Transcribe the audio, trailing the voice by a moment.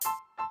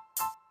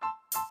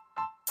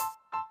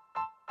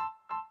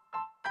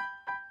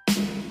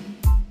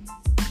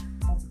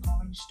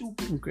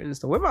some crazy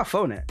stuff. Where my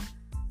phone at?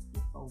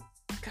 Oh,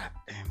 god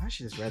damn, that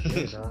shit is right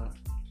there, dog.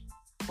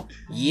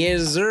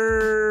 Yes,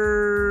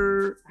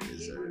 sir.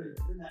 Yes, sir.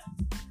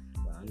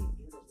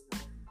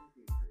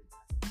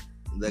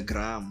 The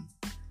gram.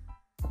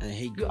 I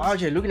hate girls.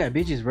 RJ looking at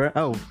bitches, bro.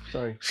 Oh,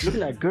 sorry.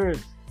 Looking at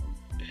girls.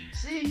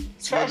 See,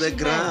 It's the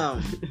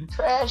gram.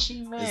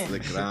 Trashy man. It's the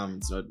gram.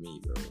 It's not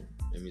me, bro.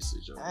 Let me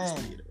switch on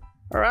this later.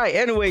 All right.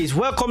 Anyways,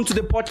 welcome to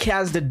the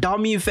podcast, the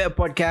Dummy Fair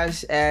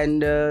podcast,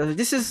 and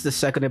this is the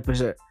second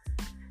episode.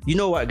 You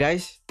know what,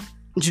 guys?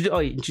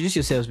 Introduce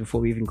yourselves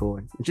before we even go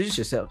on. Introduce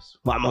yourselves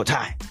one more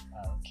time.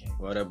 Okay.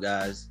 What up,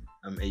 guys?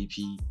 I'm AP,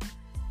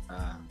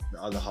 the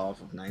other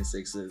half of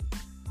 9/6,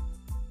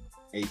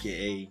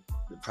 aka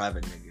the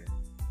private nigga,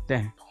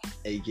 Damn.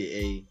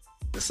 aka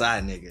the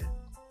side nigga,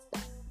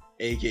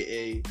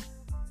 aka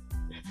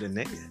the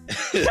nigga.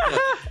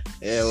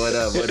 Yeah, what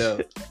up? What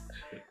up?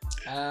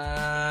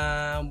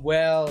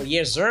 Well,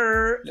 yes,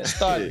 sir. Let's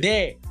start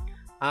there.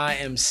 I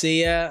am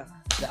Sia,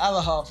 the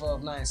other half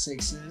of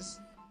 9/6,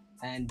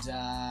 and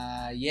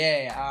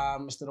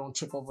Mr. Don't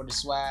Trip Over the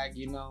Swag,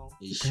 you know.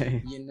 God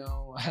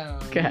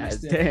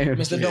Mr. damn.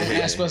 Mr. Don't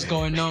Ask What's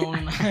Going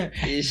On.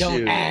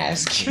 Don't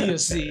ask, you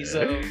see.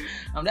 So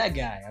I'm that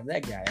guy. I'm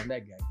that guy,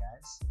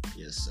 guys.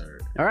 Yes, sir.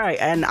 All right,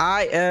 and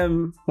I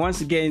am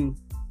once again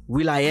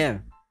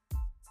will.i.am,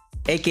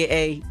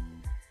 aka.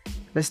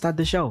 Let's start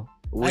the show.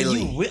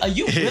 Willie. Are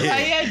you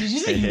will.i.am? Did you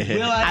say you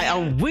will.i.am? I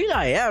am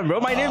will.i.am,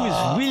 bro. My name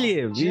is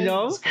William, you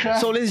know. Jesus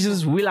Christ. So let's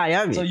just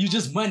will.i.am it. So you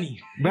just money,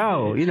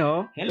 Bro, you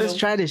know. Hello. Let's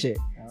try this shit.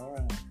 All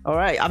right. All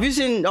right. Have you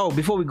seen? Oh,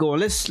 before we go,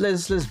 let's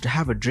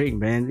have a drink,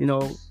 man. You know,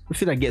 we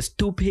feel like get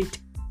stupid.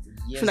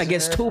 Yes, Feel like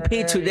get sir.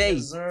 stupid today.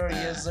 Yes, sir.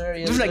 Yes, sir.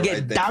 Yes, We feel like sir.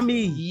 get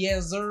dummy.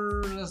 Yes,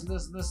 sir.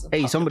 Let's.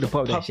 Hey, somebody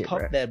pop that shit, pop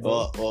bro. that,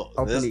 bro. Well,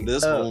 Open it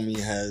this up. homie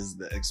has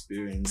the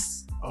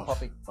experience of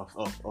Pop it.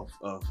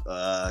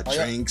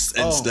 drinks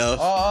and stuff.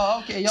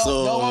 Oh, okay. Y'all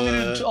So, want me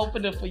to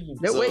open it for you?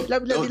 No, wait,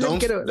 let me don't-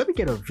 get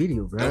a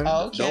video, bro.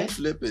 Oh, okay. Don't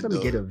flip it, Let me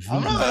though. get a I'm video.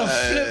 not gonna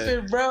flip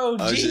it, bro.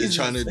 I was Jesus. just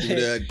trying to do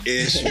that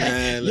ish,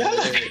 man. Y'all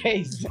Like, look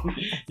crazy.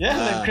 Y'all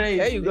look crazy.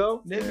 There you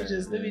go. Let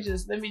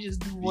me just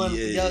do one.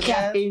 Yeah. Y'all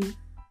Cap guys. in,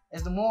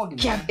 It's the Morgan.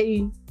 cap man.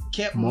 in.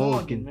 Captain Morgan.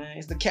 Morgan, man.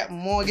 It's the Captain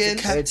Morgan.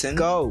 It's the Let's Captain.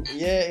 go.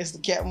 Yeah, it's the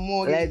Captain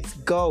Morgan. Let's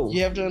go.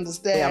 You have to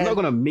understand. Hey, I'm not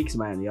gonna mix,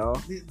 man, y'all.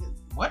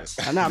 What?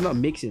 I'm not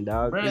mixing,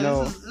 dog. Bro, You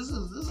know, this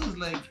is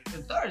like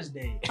a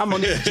Thursday. I'm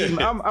on this gym.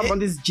 I'm on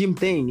this gym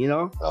thing. You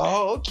know.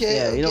 Oh, okay.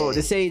 Yeah, you know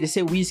okay. they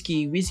say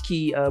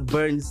whiskey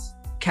burns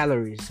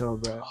calories. So,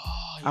 bro,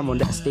 I'm on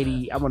that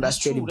steady. I'm on that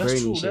steady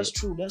burning shit. That's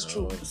true. That's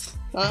true.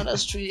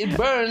 It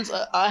burns.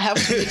 I have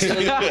to mix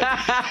it.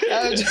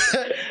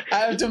 I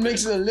have to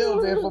mix it a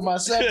little bit for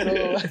myself.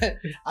 Though.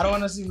 I don't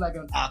want to seem like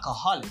an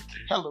alcoholic.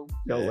 Hello.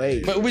 No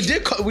way. But we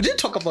did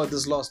talk about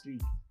this last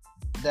week,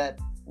 that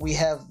we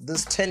have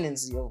this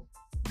tendency of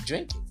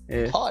drinking,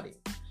 partying,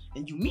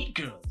 and you meet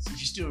girls. If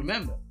you still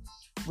remember,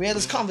 we had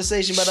this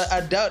conversation, but I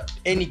doubt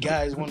any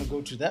guys want to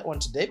go to that one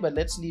today. But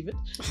let's leave it.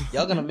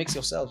 Y'all gonna mix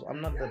yourselves. I'm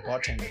not the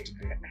bartender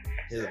today.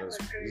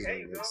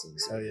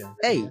 Oh yeah.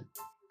 Hey,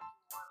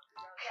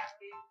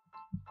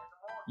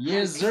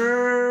 Yes,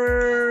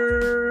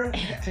 sir.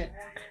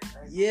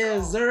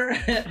 Yes, sir.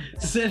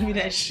 Send me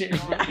that shit,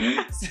 bro.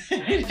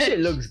 Send me that shit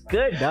looks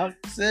good, dog.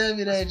 Send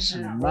me that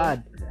shit, bro.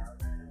 Mad.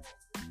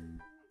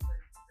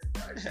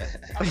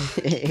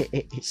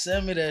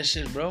 Send me that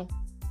shit, bro.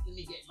 Let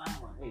me get my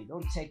one. Hey,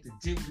 don't take the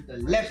drink with the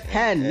left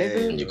hand,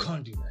 nigga. You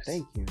can't do that.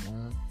 Thank you,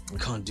 man. You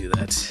can't do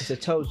that. It's a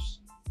toast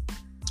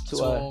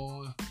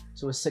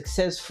to a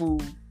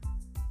successful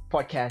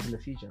podcast in the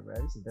future, bro.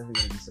 This is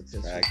definitely gonna be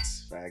successful.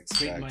 Facts.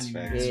 Big money,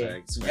 man. Yeah.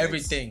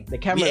 Everything. The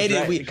camera's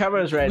right. The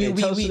camera's right.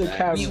 Toast to the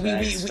camera. We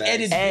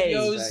edit Hey.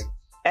 videos.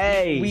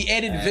 Hey, We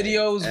edit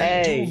videos.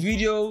 Hey. We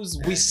do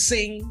videos. We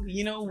sing.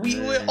 You know,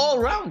 we're all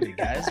rounded,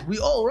 guys. We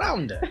all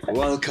rounder.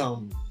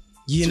 Welcome.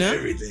 You to know.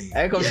 everything.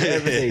 I come to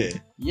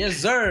everything. Yes,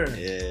 sir.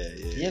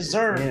 Yeah. Yes,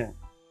 sir.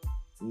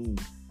 Yeah.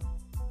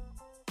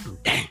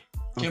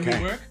 Can Okay.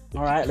 we work?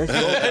 All right, let's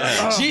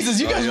go. Jesus,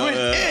 you guys went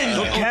in.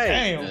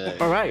 Okay.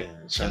 Damn. All right.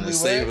 Trying Can to we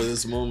savor work?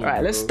 this moment. All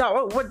right, let's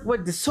bro. start.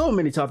 What? There's so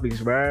many topics,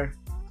 bro.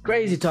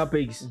 Crazy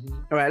topics.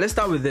 All right, let's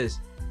start with this.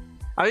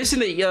 Have you seen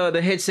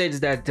the headsets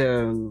that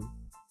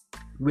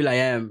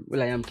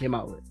will.i.am came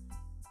out with?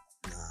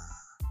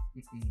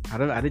 I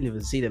didn't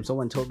even see them.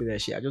 Someone told me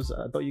that shit. I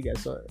thought you guys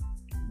saw it.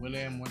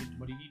 William, what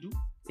did he do?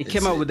 It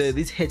came out with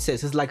these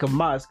headsets. It's like a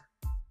mask.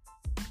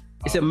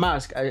 It's a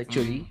mask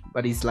actually,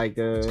 but it's like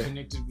It's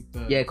connected with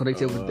the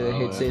connected with the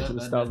headsets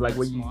and stuff. Like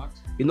when smart.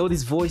 you know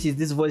these voices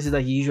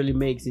that he usually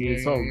makes in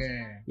his songs.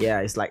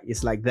 Yeah, it's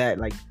like that.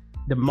 Like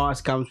the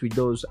mask comes with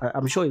those.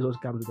 I'm sure it also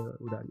comes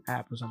with an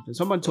app or something.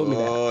 Someone told me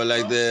that. Oh,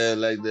 like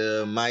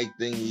the mic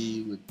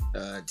thingy with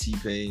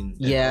T-Pain.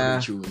 Yeah,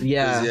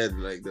 yeah. He had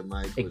like the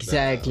mic.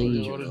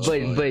 Exactly.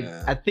 With, But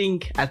yeah. I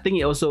think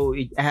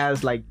it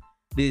has like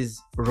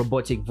these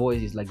robotic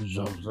voices, like you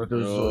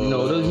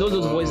know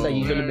those voices that you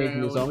usually make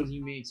in the songs. He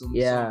makes on the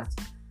Yeah. songs.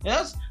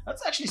 Yeah,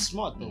 that's actually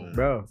smart though.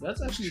 Bro.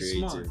 That's actually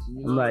Creative. smart.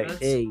 You I'm like,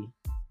 that's- hey,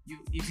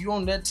 if you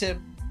on that tip,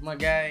 my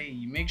guy,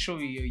 you make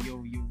sure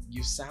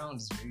your sound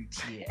is very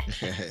clear,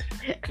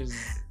 because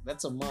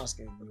that's a must,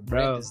 and your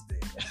brain is there.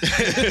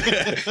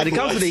 And it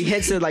comes with the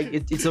headset, like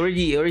it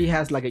already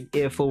has like an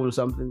earphone or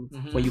something.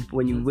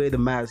 When you wear the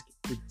mask,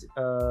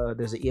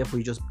 there's an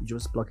earphone. You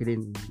just plug it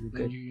in.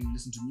 You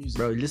listen to music,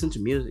 bro. You listen to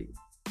music.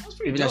 That's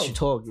pretty Even dope. as you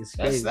talk, it's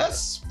crazy.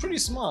 That's pretty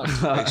smart.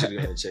 Actually,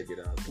 gotta check it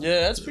out.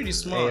 Yeah, that's pretty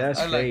smart. Hey, that's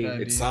I like great. that.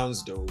 It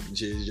sounds dope.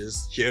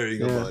 Just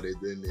hearing about it,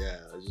 then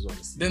I just want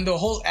to see. Then the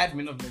whole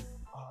admin of like,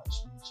 I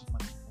should check my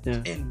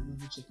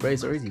Bro,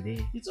 it's already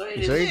there. It's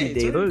already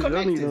there.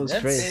 Don't need no That's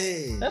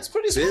stress.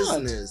 pretty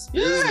smart. Business.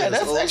 Yeah,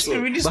 that's also. actually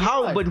really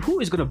smart. But who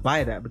is gonna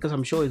buy that? Because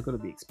I'm sure it's gonna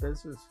be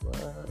expensive.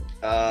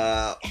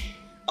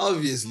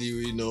 Obviously,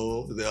 we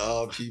know there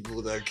are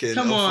people that can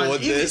Come on,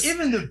 afford this.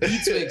 even the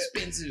beats were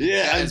expensive.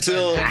 Yeah,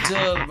 until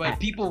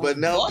people. But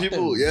now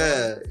people,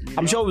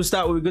 I'm sure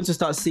we're going to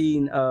start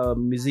seeing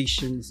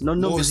musicians,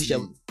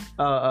 musicians,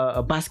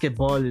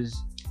 basketballers.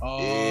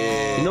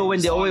 Yeah. You know when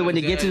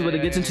they get into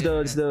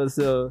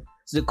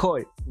the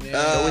court, they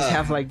always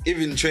have like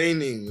even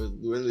training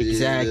when the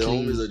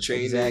homies are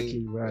training.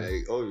 Exactly, right.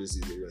 Like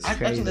obviously they're I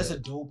think that's a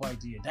dope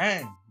idea.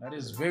 Damn, that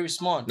is very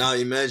smart. Now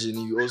imagine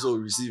you also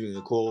receiving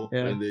a call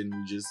and then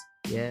you just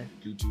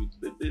Bluetooth,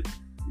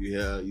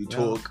 you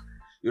talk.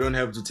 You don't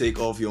have to take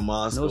off your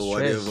mask or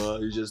whatever.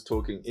 You're just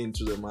talking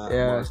into the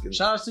mask. And,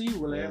 shout out to you,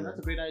 William. That's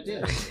a great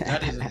idea.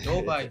 That is a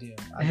dope idea.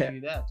 I'll give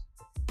you that.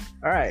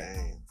 All right.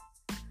 Dang.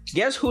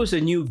 Guess who's the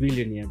new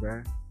billionaire,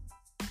 bro?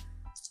 Come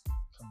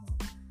on.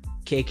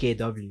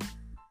 KKW. Come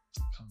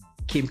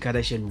on. Kim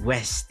Kardashian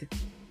West.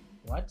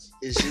 What?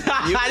 Is she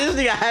I just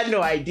think I had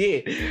no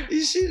idea.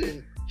 Is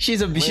she?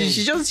 She's a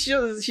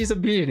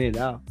billionaire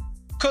now.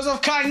 Because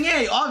of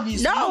Kanye,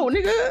 obviously. No,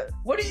 nigga.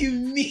 What do you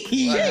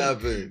mean? What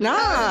happened?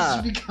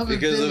 Nah.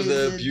 Because of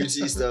the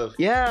beauty stuff.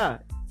 Yeah.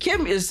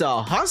 Kim is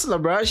a hustler,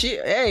 bro.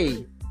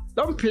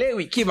 Don't play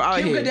with Kim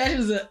out here. Kim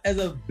Kardashian is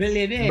a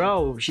billionaire.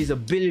 Bro, she's a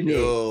billionaire.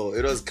 Yo,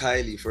 it was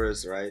Kylie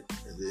first, right?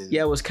 And then,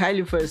 yeah, it was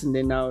Kylie first, and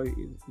then now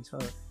it's her.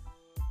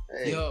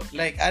 Hey. Yo,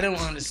 like, I don't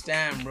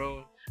understand,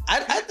 bro.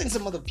 I think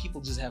some other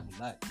people just have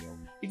luck, yo.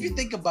 If you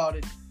think about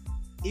it,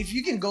 if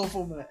you can go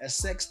from a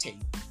sex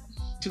tape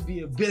to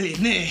be a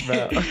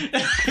billionaire,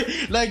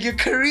 like your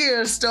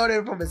career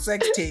started from a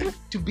sex tape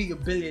to be a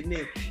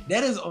billionaire,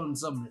 that is on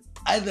some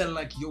either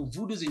like your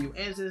voodoos and your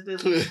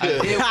ancestors,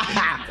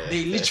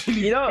 they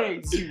literally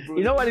praise you, bro.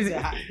 You know what?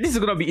 This is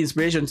gonna be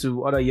inspiration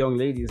to other young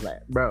ladies.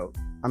 Like, bro,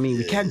 I mean,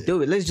 we can't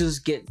do it. Let's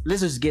just get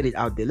it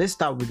out there. Let's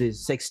start with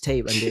this sex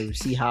tape and then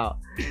see how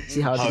this it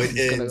is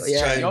ends. gonna.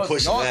 Try and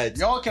push that.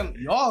 Y'all can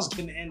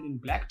end in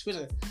Black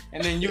Twitter,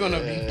 and then you're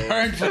gonna be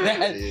burned for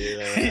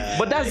that.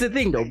 But that's the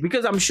thing, though,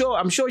 because I'm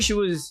sure she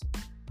was.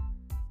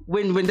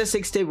 When the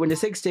sex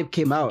tape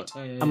came out,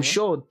 I'm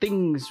sure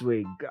things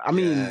were. I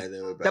mean,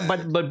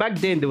 but back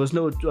then there was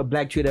no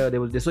Black Twitter.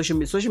 There was the social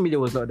media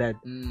was not that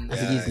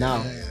as it is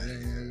now.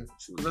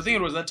 Because I think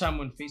it was that time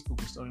when Facebook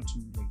was starting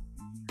to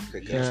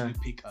actually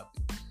pick up.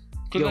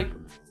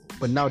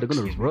 But now they're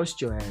gonna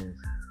roast your ass.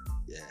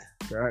 Yeah,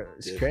 bro,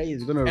 it's crazy.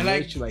 They're gonna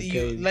roast you like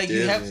crazy.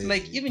 You have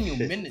even your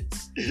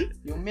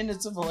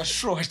minutes of a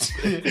short.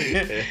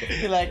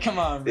 You're like, come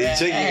on, they're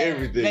checking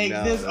everything. Like,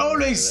 now, there's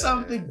always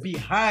something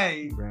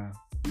behind, bro.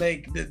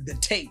 Like the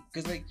tape,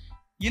 because like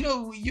you're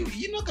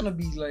not gonna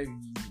be like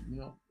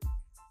you're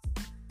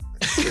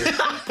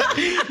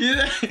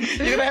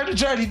gonna have to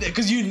try to,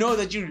 because you know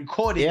that you're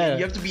recording. And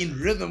you have to be in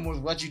rhythm with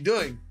what you're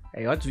doing.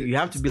 Hey, you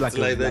have to be like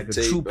a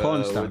true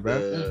porn star,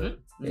 bro.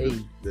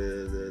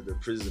 The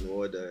prison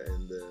warder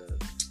and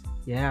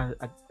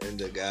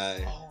the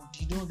guy. Oh, do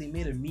you know they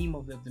made a meme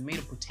of that? They made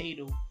a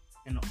potato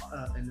and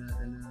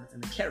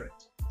a carrot.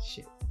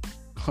 Shit.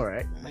 All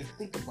right. Like,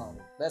 think about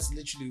it. That's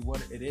literally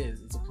what it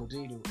is. It's a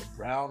potato, a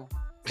brown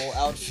whole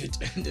outfit,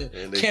 and a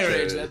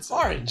carrot that's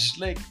orange.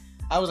 Like,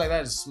 I was like,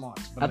 that is smart.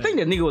 But I think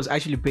the nigga was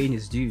actually paying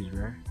his dues,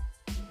 bro.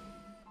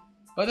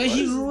 But then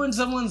he ruined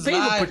someone's life.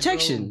 Paying the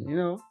protection, you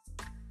know.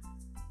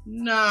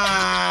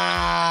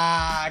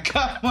 Nah,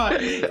 come on,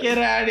 get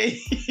out of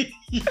here.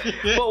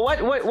 But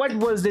what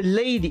was the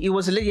lady? It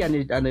was a lady and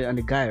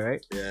the guy,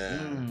 right? Yeah.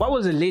 What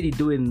was the lady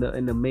doing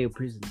in the male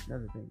prison?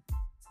 That's the thing.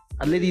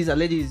 Ladies.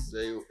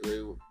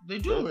 They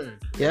do work.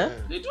 Yeah.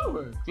 They do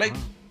work. Like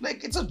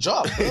it's a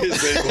job. Bro.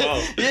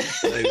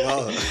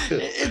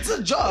 It's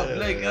a job.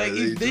 Like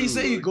if they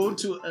say you go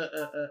to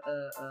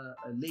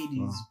a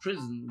ladies'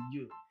 prison,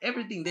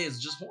 everything there is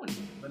just horny.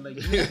 But like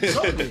you have to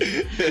go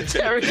there.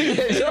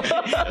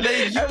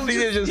 Everything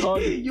is just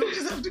horny. You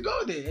just have to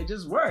go there and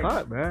just work.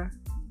 Fuck, bro.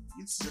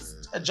 It's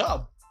just a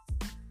job.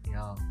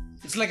 Yeah.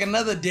 It's like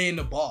another day in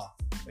the bar.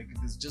 Like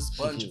there's just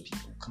a bunch of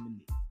people coming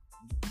in.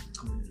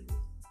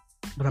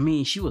 But I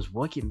mean, she was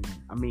working,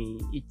 man. I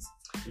mean, it's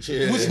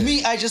with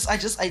me. I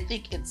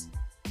think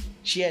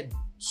she had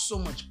so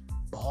much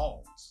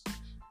balls.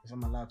 If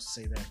I'm allowed to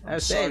say that,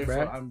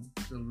 I'm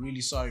really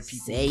sorry,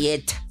 people. Say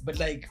it. But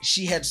like,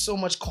 she had so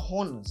much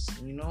cojones,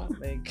 you know.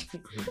 Like,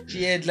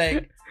 she had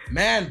like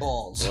man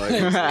balls.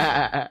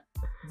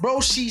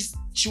 Bro, she's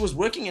she was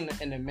working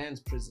in a man's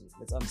prison.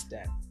 Let's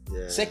understand.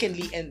 Yeah.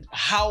 Secondly, and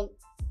how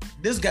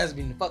this guy's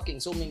been fucking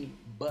so many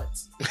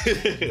butts.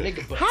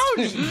 Nigga butts. How,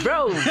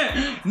 bro?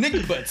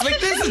 Nigga butts.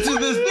 Like, listen to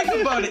this. Think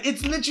about it.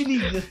 It's literally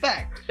the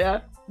fact.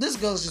 Yeah. This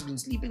girl's just been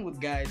sleeping with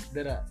guys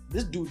that are.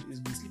 This dude has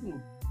been sleeping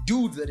with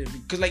dudes that are.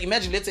 Because, like,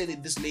 imagine, let's say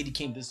that this lady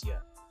came this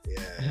year.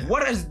 Yeah.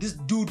 What has this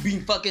dude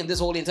been fucking this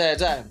whole entire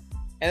time?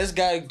 And this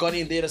guy got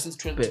in there since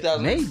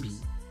 2000.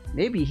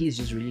 Maybe he's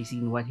just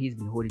releasing what he's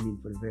been holding in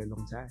for a very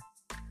long time.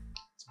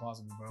 It's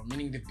possible, bro.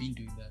 Meaning they've been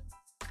doing that.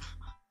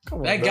 Come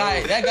on, that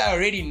guy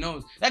already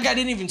knows. That guy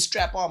didn't even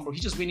strap on, bro. He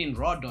just went in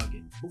raw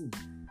dogging. Boom.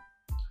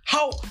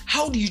 How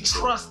do you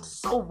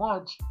trust so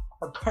much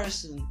a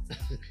person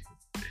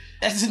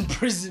that's in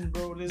prison,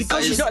 bro?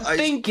 Because you're not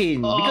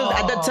thinking. Because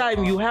at that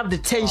time you have the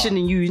tension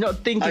in you. You're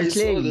not thinking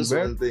clearly. I saw this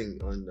bro. one thing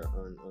on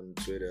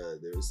Twitter.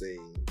 They were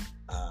saying,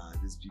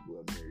 these people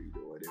are married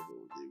or whatever.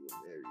 They were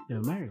married.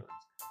 They're married.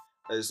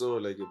 I saw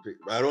like a pic.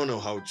 I don't know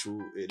how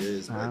true it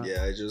is, but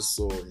yeah, I just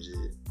saw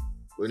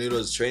when it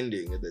was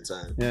trending at the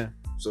time. Yeah.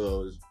 So I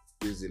was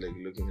busy like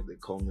looking at the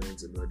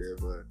comments and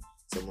whatever.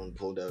 Someone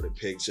pulled out a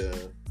picture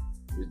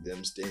with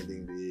them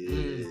standing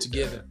there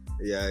together.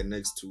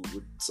 Next to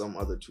with some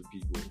other two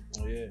people.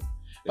 Oh yeah.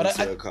 But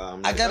I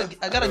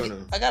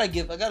gotta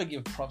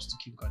give props to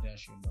Kim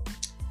Kardashian though.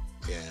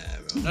 Yeah,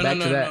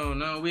 bro.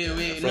 No.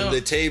 Wait. From the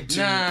tape to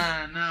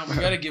Nah. We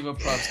gotta give her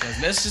props, guys.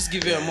 Let's just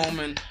give her a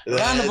moment.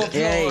 Round of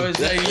applause.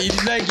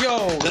 Like,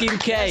 yo, Kim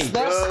K.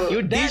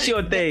 You did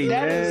your thing.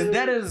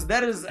 That is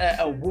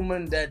a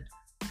woman that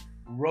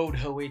rode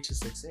her way to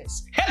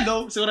success.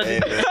 Hello. See what I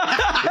did?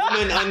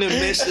 Woman on a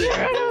mission.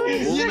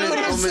 You know what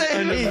I'm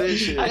saying? On a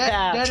mission.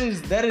 That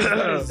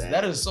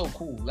is so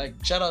cool. Like,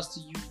 shout outs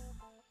to you.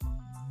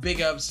 Big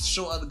ups,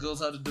 show other girls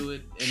how to do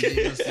it, and they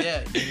just,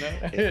 you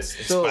know. It's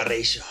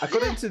inspiration.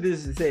 According to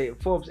this,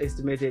 Forbes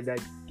estimated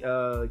that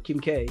Kim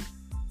K,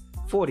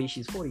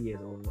 she's 40 years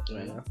old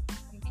right now.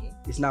 Okay.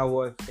 Is now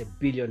worth $1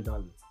 billion,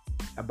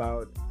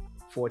 about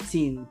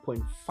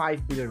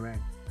 14.5 billion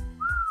rand.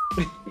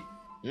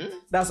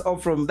 That's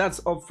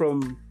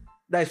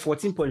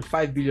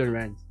 14.5 billion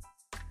rand.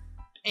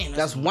 Damn,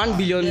 that's $1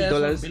 billion.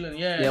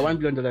 Yeah, $1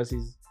 billion is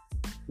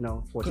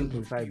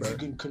 14.5. If you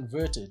can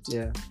convert it,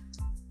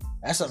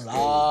 that's a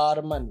lot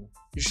of money.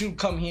 You should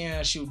come here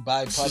and she would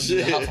buy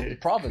probably half of the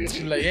province.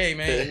 She'd be like, hey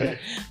man,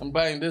 I'm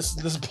buying this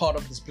part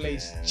of this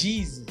place. Yeah.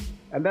 Jesus.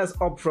 And that's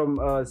up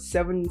from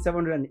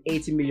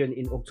 780 million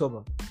in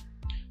October.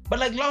 But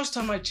like last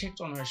time I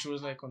checked on her, she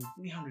was like on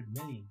 300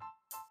 million.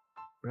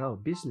 Bro,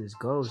 business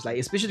goes. Like,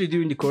 especially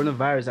during the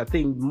coronavirus, I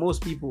think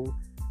most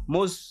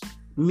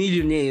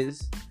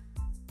millionaires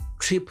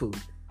tripled.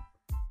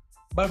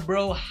 But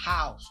bro,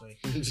 how?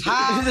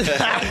 How? Like,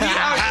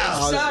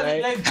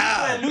 people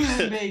are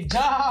losing their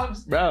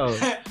jobs. Bro.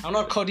 I'm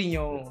not cutting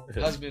your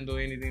husband or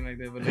anything like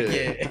that, but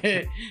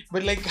like,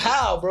 but like,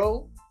 how,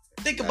 bro?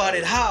 Think about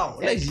it, how?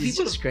 Like, it's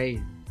just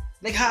crazy.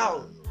 Like,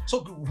 how?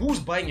 So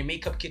who's buying a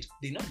makeup kit?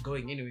 They're not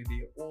going anyway.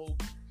 They're all...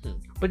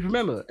 But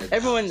remember,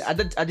 everyone,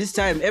 at this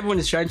time, everyone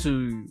is trying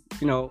to,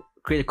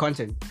 create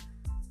content.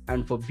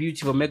 And for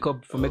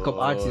makeup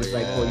artists,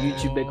 like for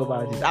YouTube makeup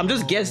artists. I'm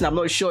just guessing. I'm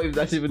not sure if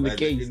that's even the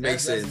case. It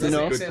makes sense. That's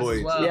a good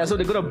point. Well. Yeah, so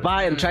they're gonna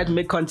buy and try to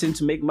make content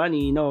to make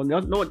money. No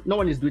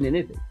one is doing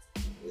anything.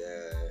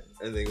 Yeah,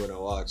 and they're gonna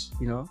watch.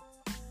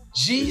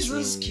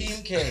 Jesus,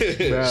 Kim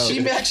K. She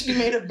actually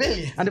made $1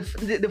 billion. And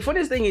the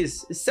funniest thing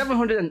is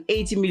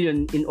 780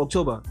 million in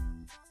October.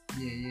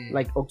 Yeah.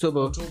 Like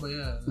October.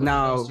 Yeah.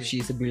 Now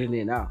she's a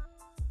billionaire now.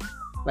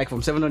 Like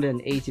from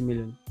 780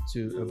 million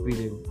to $1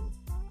 billion.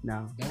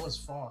 Now that was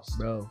fast,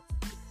 bro.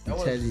 That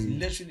was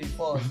literally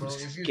fast, bro.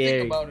 If you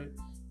think about it,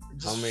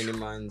 how many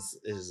months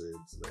is it?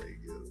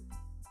 Like,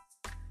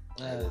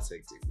 that's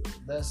hectic, bro.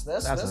 That's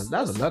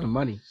a lot of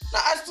money. Now,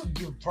 I still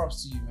give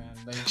props to you, man.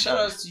 Like, shout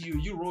outs to you.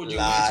 You rode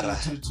your way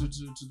to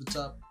the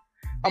top.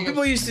 And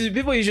people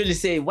usually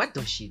say, "What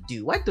does she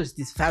do? What does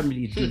this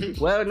family do?"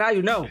 Well, now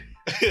you know.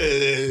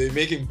 They're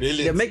making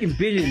billions. They're making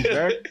billions,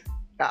 bro.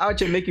 They're out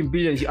here making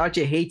billions. You're out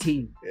here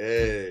hating.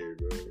 Hey,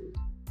 bro.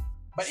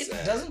 But it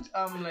doesn't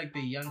like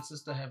the young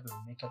sister have a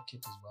makeup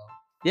kit as well?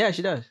 Yeah,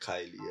 she does.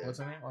 Kylie, yeah. What's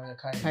her name? Oh yeah,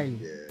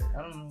 Kylie. Yeah.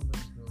 I don't know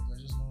those girls. I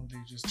just know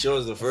they just. She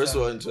was the first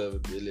one to have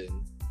 $1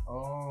 billion.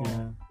 Oh.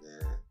 Yeah.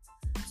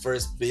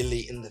 First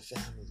Billy in the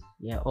family.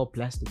 Yeah, all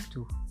plastics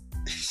too.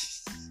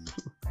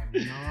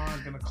 I'm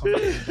not gonna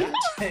comment on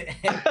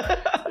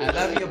that. I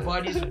love your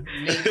body's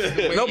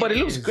made. No, but it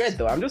looks great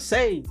though. I'm just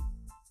saying.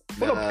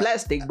 Full of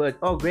plastic, but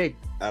great.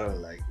 I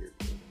don't like it.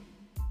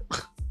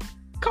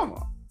 Come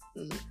on.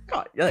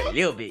 God, a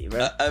little bit,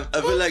 bro. I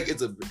feel like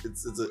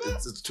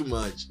it's too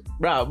much,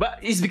 bro. But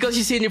it's because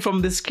you're seeing it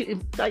from the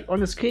screen, like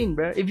on the screen,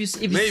 bro. If you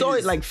saw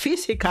it like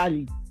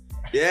physically,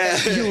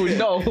 you would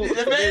know.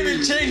 The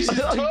baby changed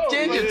the tone.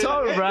 Change your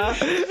tone, bro.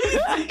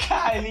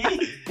 Physically,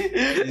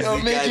 you'll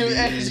make you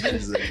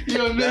angry.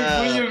 You'll make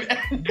William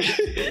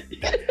angry.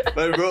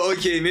 But bro,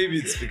 okay, maybe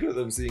it's because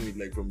I'm seeing it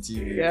like from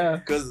TV. Yeah.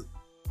 Because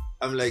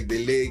I'm like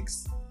the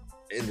legs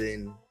and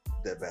then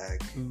the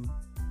back.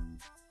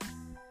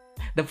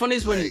 The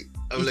funniest one.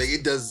 I'm like,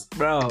 it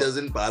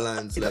doesn't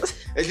balance. Like,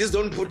 at least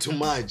don't put too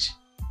much.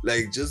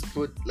 Like, just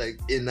put like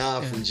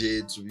enough in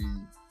J to be.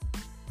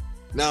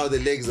 Now the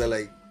legs are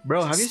like.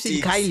 Bro, have you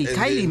seen Kylie?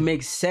 Kylie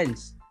makes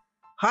sense.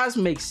 Hers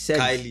makes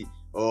sense. Kylie.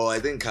 Oh, I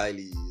think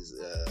Kylie is.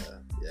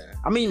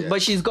 I mean,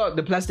 but she's got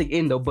the plastic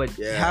in though. But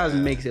hers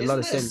makes a lot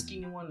of sense.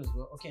 Skinny one as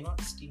well. Okay, not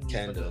skinny.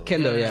 Kendall.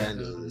 Kendall, yeah.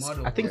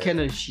 Kendall, I think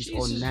Kendall, she's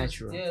all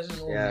natural. Yeah, she's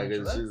all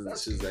natural.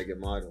 Because she's like a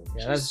model.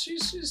 Yeah,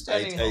 she's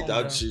standing I home,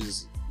 doubt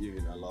she's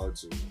even allowed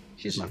to.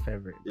 She's my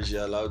favorite. Is she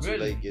allowed to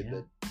like get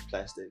the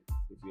plastic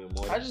if you're a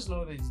model? I just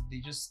know that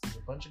there's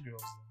a bunch of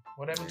girls.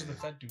 What happened to the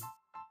fat dude?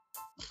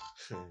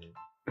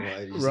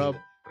 Rob.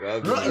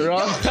 Y'all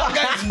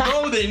guys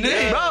know their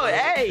name. Bro,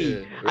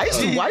 hey. I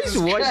used to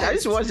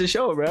watch the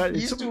show, bro. You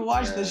used to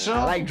watch the show?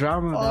 I like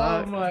drama.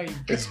 Oh my god.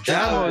 It's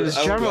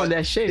drama on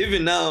that shit.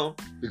 Even now,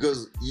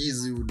 because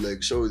Easy would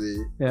like show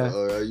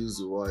or I used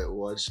to watch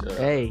watch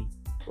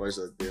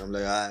that thing. I'm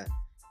like,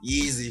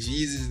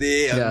 Easy's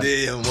there, I'm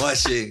there, I'm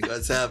watching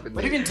what's happening.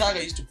 But even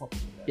Tiger used to pop.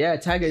 Yeah,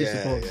 Tiger used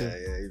to pop too.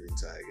 Yeah, even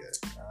Tiger.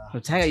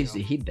 But Tiger used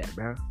to hit that,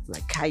 bro.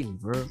 Like Kylie,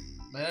 bro.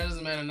 But that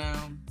doesn't matter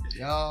now.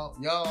 Y'all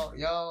do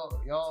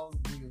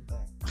your thing.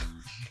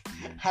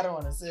 I don't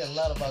want to say a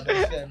lot about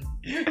that family.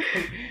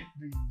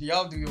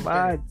 Y'all do your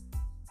thing.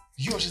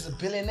 Yo, she's a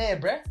billionaire,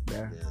 bruh.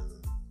 Yeah.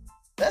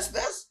 That's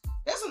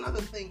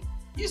another thing.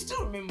 You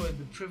still remember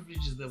the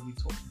privileges that we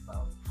talked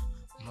about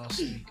last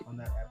week on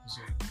that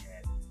episode we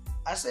had.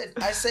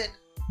 I said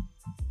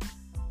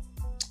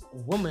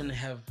women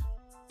have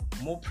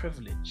more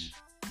privilege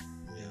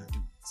than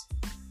dudes.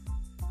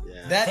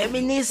 Yeah. That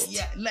feminist?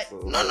 Yeah, like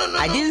no.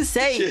 I didn't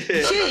say he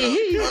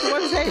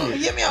was saying it.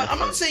 Hear me out. I'm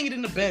not saying it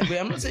in a bad way.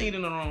 I'm not saying it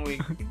in the wrong way.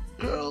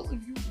 Girl,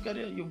 if you got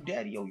your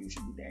daddy, you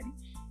should be daddy.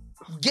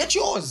 Get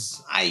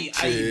yours. I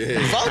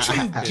vouch for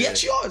you.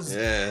 Get yours.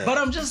 Yeah. But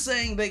I'm just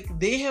saying, like,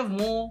 they have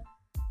more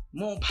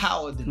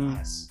power than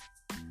us.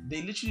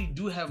 They literally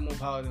do have more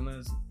power than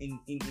us. In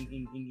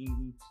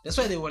that's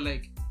why they were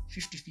like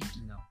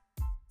 50-50 now.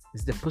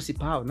 It's the pussy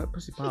power, not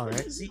pussy power,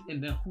 right? See,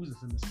 and then who's the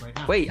feminist right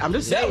now? Wait, I'm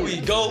just saying. There we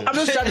go. I'm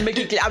just trying to make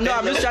it clear. I'm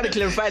just trying to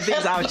clarify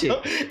things out here.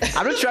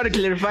 I'm just trying to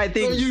clarify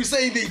things. So you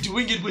say they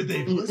doing it with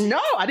their pussy? No,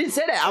 I didn't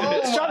say that. I'm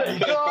just trying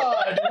to.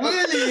 God,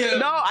 William.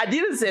 No, I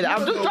didn't say that.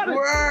 I'm just trying to.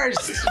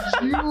 Worst.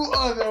 You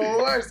are the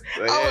worst.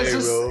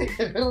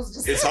 It was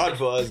just. It's hard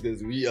for us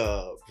because we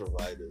are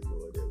providers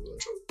or whatever.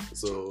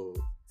 So,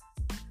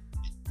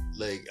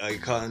 like, I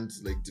can't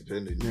like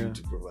depend on you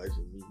to provide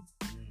for me.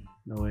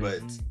 No way.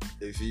 But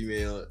a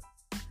female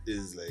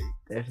is like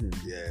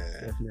definitely.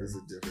 It's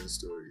a different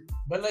story.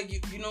 But like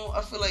you know,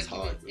 I feel like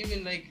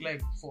even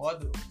like for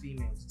other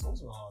females, it's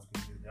also hard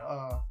because they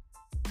are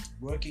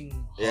working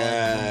hard.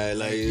 Yeah,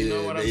 like you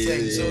know what I'm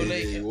saying. So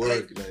they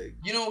work like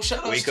you know,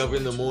 shout out. Wake up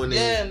in the morning,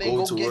 and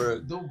go to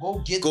work,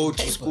 they'll go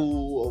to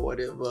school or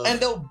whatever, and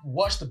they'll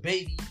wash the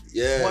baby,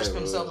 wash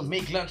themselves and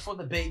make lunch for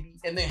the baby,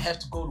 and then have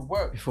to go to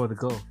work before they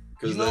go.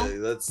 Because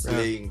that's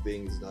slaying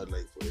things not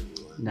like for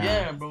everyone. Nah.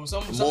 Yeah, bro.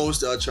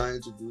 Most are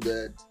trying to do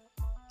that,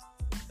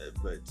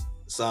 but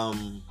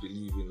some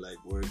believe in like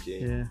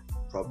working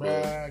proper.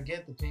 Bruh,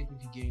 get the paper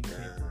if you're getting the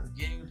paper.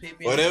 Getting the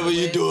paper. Whatever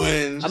you're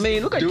doing. I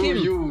mean, look at Kim.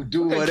 You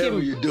do whatever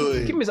you're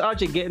doing. Kim is out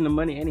here getting the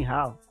money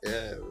anyhow.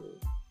 Yeah, bro.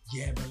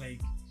 Yeah, but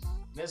like,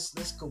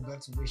 let's go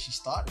back to where she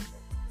started. Bro.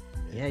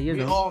 Yeah, you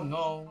know. We all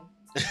know.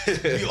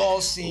 We all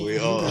seen. We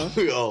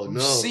all know.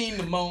 Seen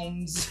the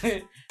moans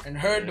and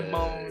heard the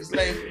moans.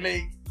 Like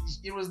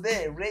it was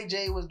there. Ray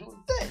J was doing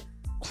the thing.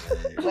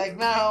 Like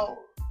now,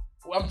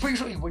 I'm pretty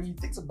sure when he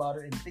thinks about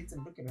it and thinks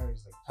and look at her,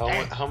 he's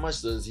like, how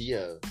much does he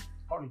have?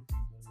 Probably $3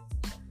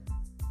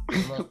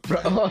 million or something. Bro,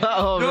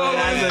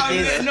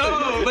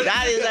 but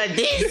that is a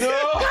diss.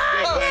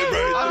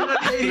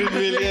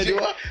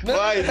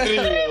 Why 3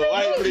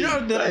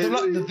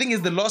 million? The thing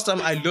is, the last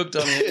time I looked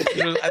on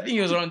it, I think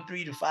he was around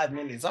 3 to 5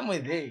 million, somewhere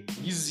there.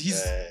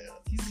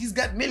 He's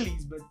got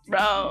millions, but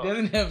bro, he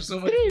doesn't have so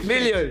much. 3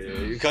 million. Yeah,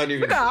 you can't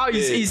even. Look at how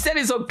he said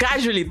it so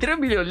casually. 3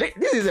 million.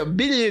 This is a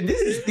billion. This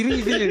is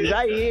 3 billion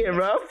right here,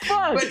 bro.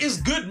 Fuck. But it's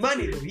good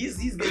money though. He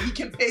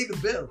can pay the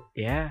bill.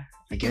 Yeah,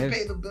 he can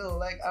pay the bill.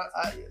 Like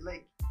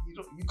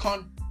you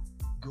can't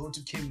go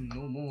to Kim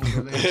no more.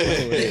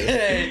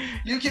 Like,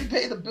 you can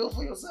pay the bill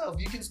for yourself.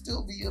 You can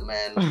still be a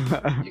man.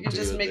 You can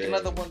just make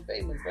another one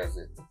payment. That's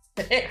it.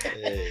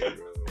 Hey,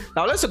 bro.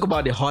 Now let's talk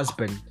about the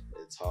husband.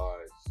 It's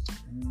hard.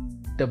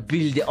 The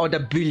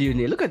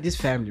billionaire. Look at this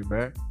family,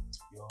 bro.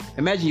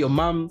 Imagine your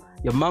mom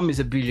is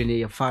a billionaire,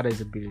 your father is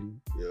a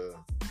billionaire. Yeah.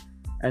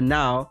 And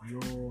now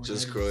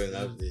just growing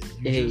up there.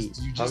 Hey,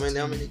 how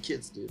many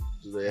kids do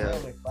they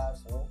have? Like 5,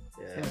 4.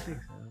 Yeah, I think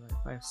so.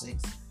 Like 5,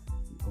 6.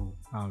 Oh,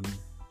 I don't know.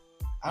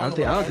 I know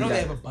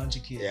they have a bunch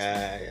of kids.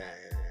 Yeah.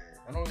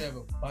 I know they have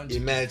a bunch.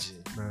 Imagine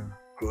of kids.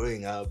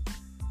 growing up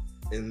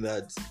in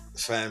that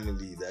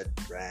family, that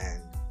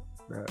brand.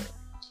 Bro.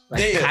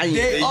 Like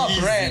they are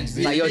brands.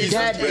 Like your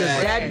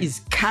dad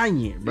is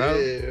Kanye, bro.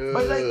 Yeah.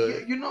 But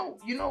like you know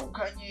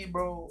Kanye,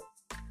 bro.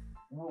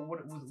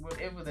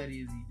 Whatever that is,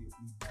 he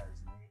does.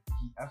 Man.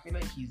 I feel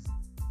like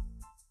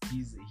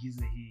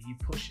he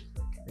pushes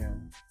that guy.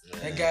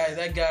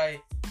 Yeah.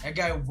 That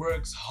guy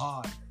works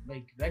hard.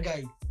 Like that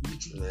guy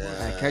literally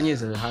works Kanye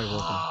is a hard worker.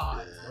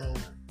 hard, bro.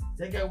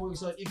 That guy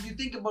works hard. If you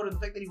think about it, the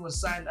fact that he was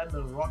signed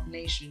under Rock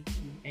Nation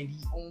and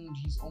he owned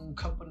his own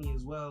company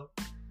as well,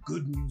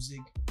 good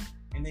music,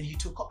 and then he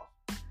took off.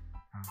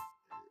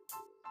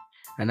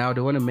 And now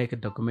they want to make a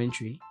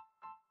documentary.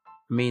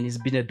 I mean, it's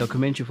been a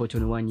documentary for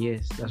 21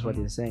 years. That's what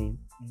they're saying.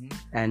 Mm-hmm.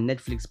 And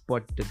Netflix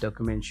bought the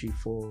documentary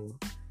for,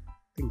 I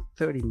think,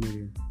 30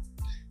 million.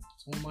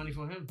 It's more money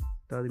for him.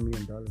 $30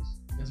 million.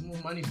 That's more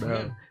money for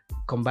him.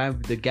 Combined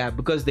with the Gap,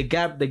 because the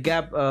Gap, you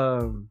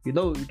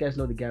guys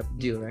know the Gap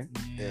deal, right?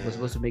 Yeah. Was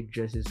supposed to make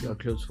dresses or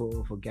clothes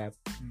for Gap.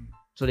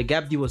 So the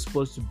Gap deal was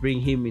supposed to bring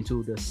him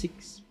into the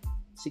 6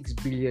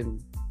 billion,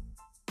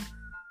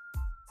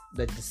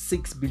 like the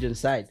 6 billion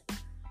side.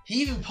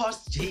 He even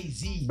passed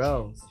Jay-Z,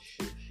 bro.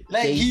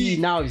 Like Jay-Z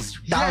now is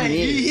down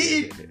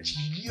here.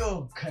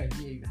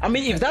 Kanye. I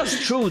mean, if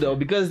that's true though,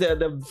 because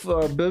the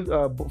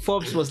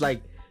Forbes was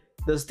like,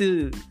 there's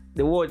still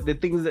the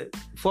things that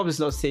Forbes is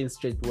not saying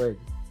straight word.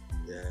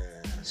 Yeah.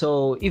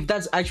 So if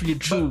that's actually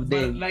true,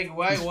 then like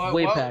why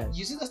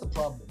you see that's the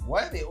problem.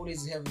 Why are they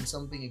always having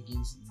something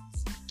against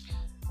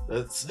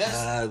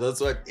Yeezy?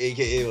 That's what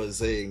AKA was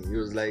saying. He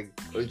was like,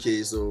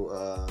 okay,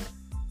 so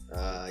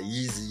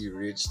Yeezy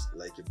reached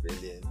like 1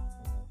 billion,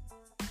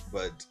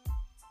 but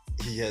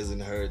he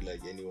hasn't heard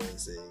like anyone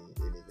saying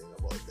anything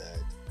about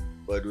that.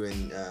 But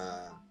when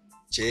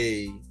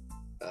Jay,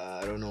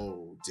 I don't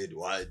know, did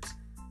what?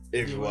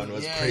 Everyone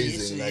was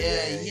praising, he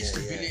hit the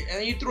billion,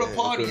 and he threw a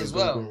party as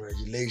well.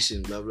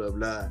 Congratulations, blah blah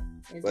blah.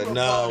 But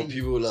now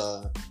people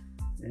are.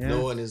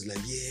 No one is like,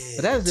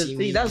 But that's the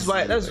thing. That's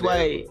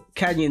why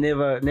Kanye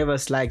never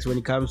slacks when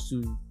it comes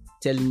to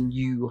telling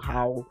you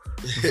how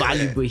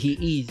valuable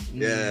he is.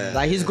 Yeah.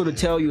 Like he's gonna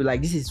tell you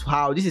like this is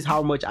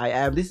how much I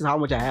am. This is how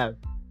much I have.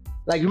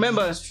 Like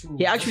remember,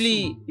 he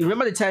actually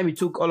remember the time he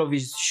took all of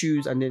his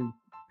shoes and then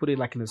put it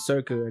like in a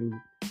circle and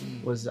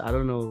was, I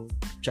don't know,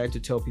 trying to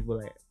tell people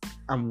like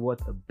I'm worth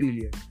 $1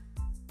 billion.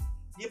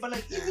 Yeah, but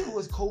like even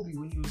with Kobe,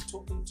 when he was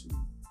talking to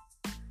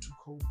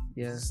Kobe,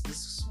 this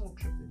small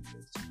clip that he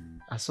likes to do.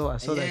 I saw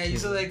that. Yeah, you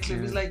saw that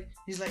clip. He's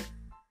like,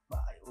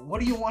 what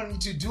do you want me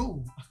to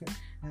do?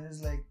 And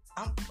it's like,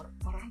 I'm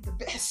the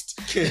best.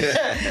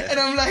 And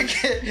I'm like,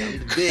 I'm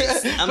the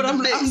best.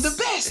 I'm the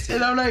best.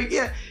 And I'm like,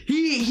 yeah,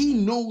 he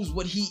knows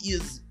what he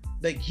is.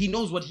 Like he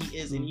knows what he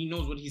is, and he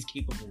knows what he's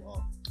capable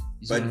of.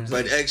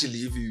 But actually,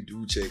 if you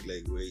do check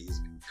like where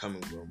he's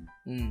coming from,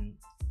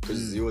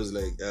 because he was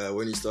like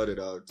when he started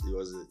out, he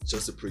was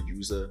just a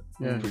producer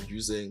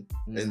producing,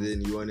 and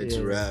then he wanted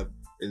to rap,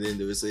 and then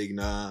they were saying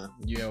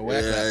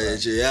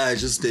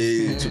just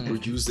stay to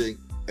producing,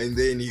 and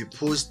then he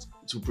pushed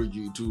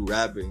to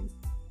rapping.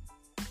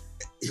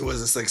 It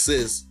was a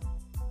success.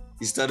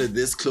 He started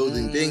this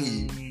clothing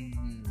thingy,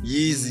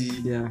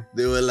 Yeezy. Yeah,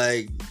 they were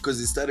like, because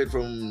he started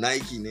from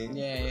Nike, man.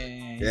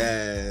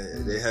 Yeah,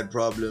 they had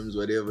problems,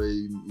 whatever.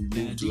 He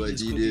moved to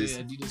Adidas.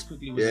 Adidas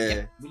quickly was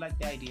like, we like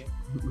the idea.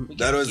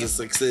 That was a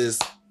success.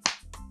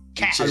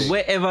 And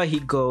wherever he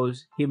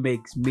goes, he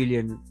makes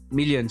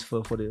millions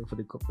for the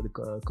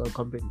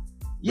company.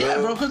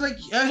 Yeah, bro. Because like,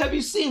 have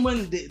you seen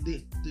when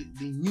the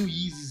new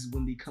Yeezys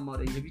when they come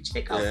out? Have you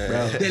checked out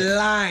the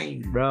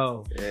line,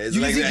 bro? Yeah, it's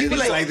like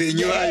the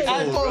new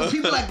iPhone. Bro.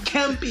 People are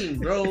camping,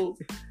 bro,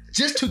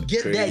 just to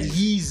get that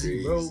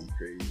Yeezy, bro.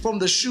 From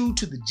the shoe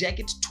to the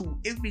jacket to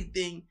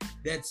everything,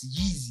 that's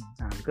Yeezy.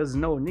 Because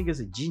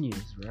niggas a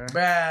genius, bro.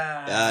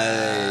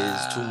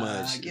 It's too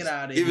much. Get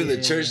out of here. Even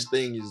the church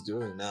thing he's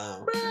doing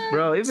now,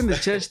 bro. Even the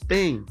church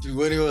thing.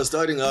 When he was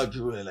starting out,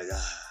 people were like,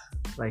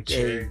 like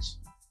church,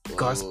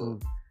 gospel.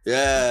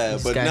 Yeah,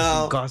 but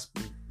now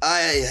gospel.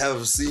 I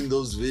have seen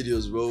those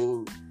videos,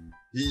 bro.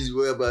 He's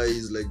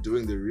like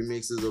doing the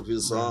remixes of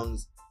his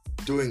songs,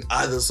 doing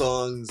other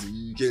songs.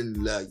 You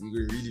can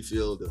really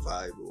feel the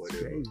vibe or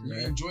whatever. You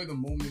enjoy the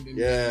moment.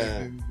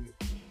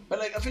 But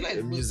like I feel like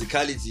the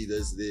musicality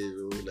that's there,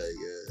 bro.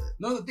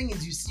 No, the thing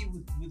is, you see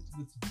with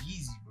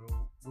Yeezy, bro,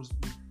 with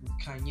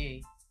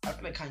Kanye. I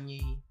feel like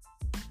Kanye,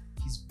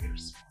 he's very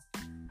smart.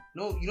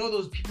 No, you know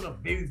those people are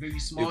very, very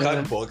smart. You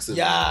can't box him.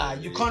 Yeah,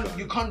 you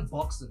can't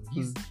box him.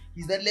 He's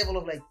that level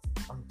of like,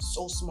 I'm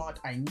so smart.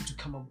 I need to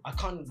come up. I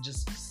can't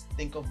just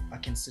think of I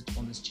can sit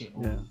on this chair.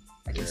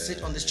 I can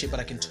sit on this chair, but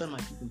I can turn my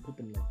feet and put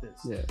them like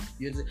this.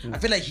 I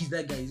feel like he's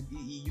that guy.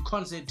 You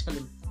can't tell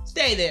him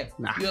stay there.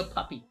 Nah. You're a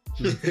puppy.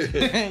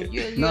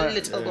 you're a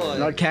little boy.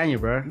 Not Kanye,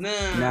 bro.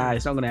 Nah,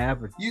 it's not gonna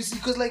happen. You see,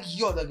 because like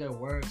that guy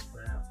works,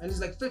 bro, and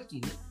he's like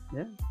 50.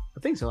 Yeah, I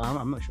think so.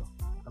 I'm not sure.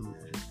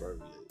 It's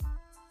probably.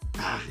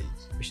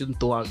 We shouldn't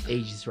throw out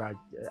ages right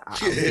out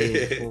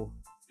there.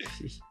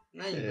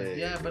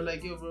 But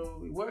like, yo,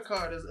 bro, work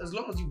hard. As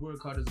long as you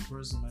work hard as a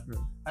person, man,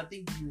 I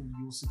think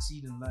you'll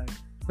succeed in life.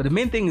 But the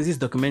main thing is this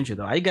documentary,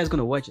 though. Are you guys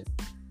gonna watch it?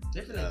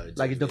 Definitely.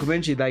 Like a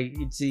documentary, like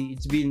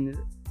it's been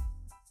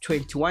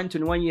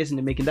 21 years in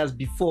the making. That's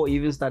before he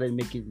even started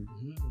making.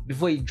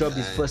 Before he dropped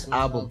his first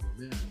album.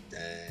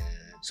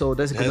 So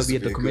that's It gonna has be a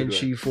to be a good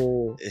documentary one.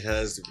 for. It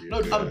has to be. No,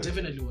 I'm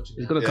definitely watching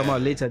It's it. gonna come Yeah.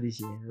 out later this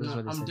year. That's No,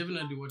 what they I'm said.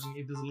 definitely watching it.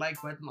 If there's a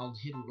like button, I'll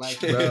hit like.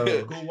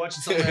 Bro. Go watch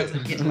it somewhere else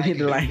and hit Hit like.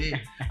 the like.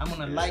 There. I'm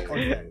gonna like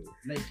on that.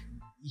 Like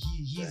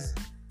he's,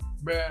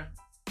 bruh.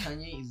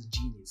 Kanye is a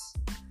genius,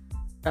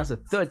 That's a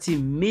 30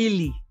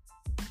 million.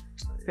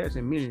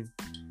 30 million.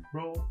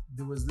 bro.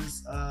 There was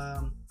this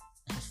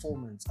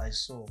performance I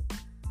saw.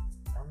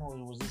 I don't know.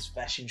 It was this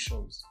fashion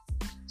shows.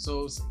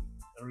 So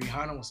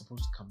Rihanna was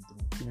supposed to come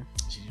through. Yeah.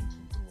 She didn't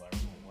come through. I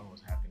don't know what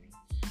was happening.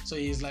 So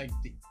he's like,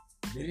 they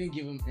didn't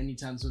give him any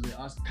time. So they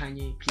asked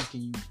Kanye, please,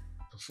 can you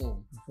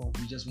perform?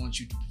 We just want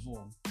you to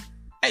perform.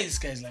 Hey, this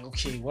guy's like,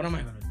 okay, what am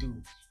I gonna do?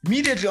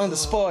 Immediately on the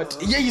spot.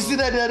 Yeah, you see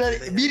that?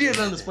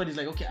 Immediately on the spot, he's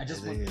like, okay, I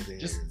just want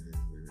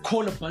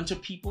call a bunch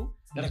of people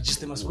that are just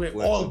they must wear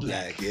all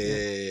black.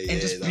 Yeah,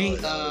 and just bring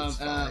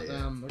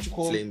what you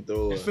call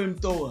flamethrower.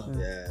 Flamethrower.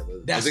 Yeah, but I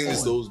That's think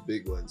it's on. those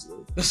big ones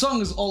though. The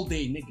song is all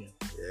day, nigga.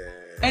 Yeah.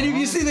 And if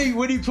you see that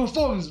when he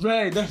performs,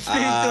 right, the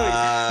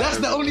flamethrower, that's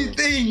the only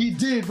thing he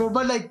did, bro.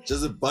 But like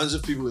just a bunch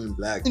of people in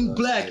black. in bro.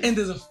 black, Like, and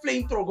there's a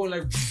flamethrower going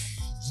like,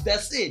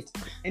 that's it,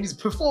 and he's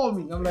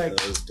performing. I'm like,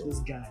 that's dope. this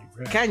guy,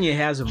 bro. Kanye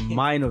has a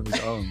mind of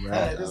his own, bro.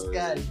 Yeah, this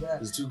guy, bro.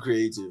 It's too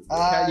creative. bro.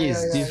 Kanye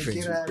is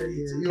different. Get out of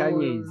here.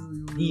 Kanye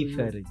is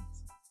different.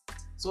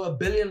 So $1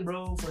 billion,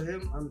 bro, for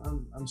him,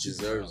 I'm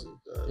Deserves super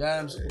it. proud. Yeah,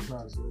 I'm super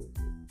proud.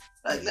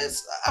 Like,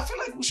 I feel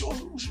like we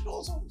should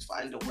also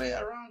find a way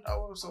around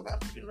our South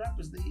African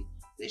rappers.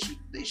 They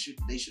should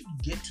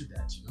get to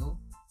that, you know.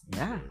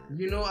 Yeah.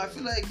 You know, I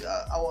feel like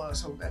our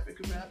South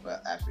African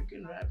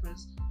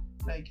rappers,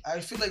 like I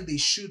feel like they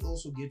should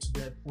also get to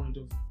that point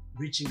of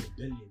reaching $1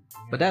 billion.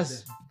 But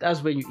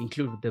that's when you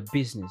include the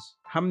business.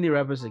 How many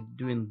rappers are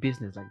doing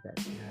business like that?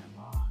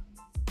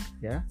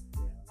 Yeah.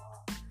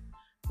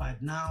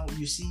 But now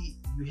you see,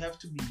 you have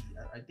to be.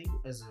 I think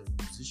as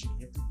a musician,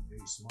 you have to be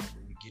very smart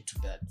when you get to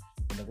that.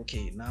 You're like,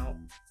 okay, now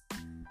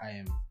I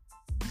am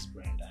this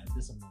brand. I have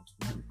this amount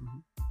of money.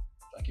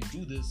 I can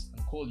do this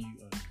and call you.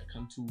 I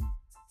come to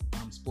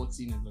sports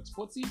scene and like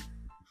sports scene.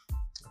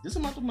 This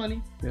amount of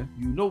money. Yeah.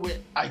 You know where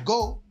I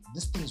go.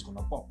 This thing's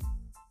gonna pop.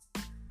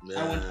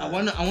 Yeah. I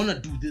wanna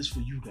do this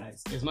for you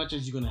guys as much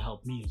as you're gonna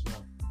help me as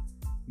well.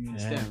 You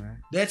understand? Yeah, right.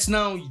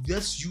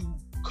 That's you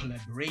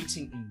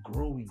collaborating and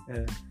growing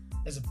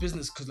as a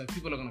business, because like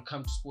people are gonna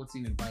come to sports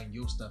scene and buying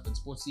your stuff, and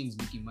sports scene is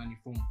making money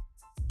from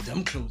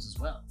them clothes as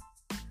well.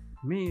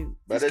 I mean,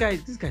 But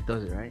this guy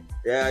does it, right?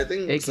 Yeah, I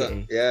think.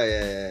 AKA.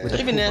 Yeah. With the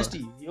Even Cooper.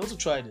 Nasty, he also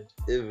tried it.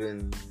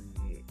 Even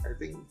I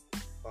think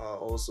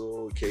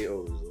also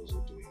KO is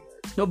also doing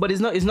that. No, but it's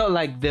not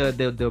like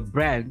the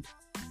brand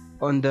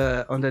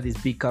under this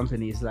big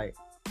company. It's like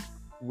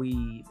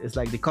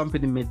the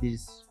company made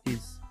this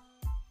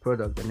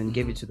product and then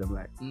gave it to them,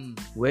 like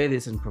wear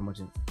this and promote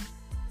it.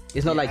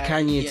 It's not like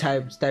Kanye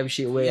type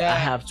shit where I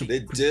have to.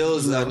 The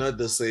deals are not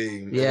the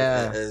same.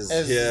 Yeah.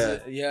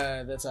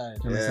 Yeah, that's right.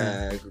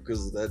 Yeah,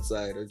 because that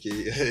side,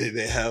 okay,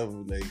 they have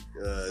like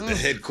the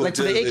headquarters, Like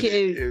for the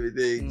AKA and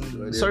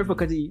everything. Sorry for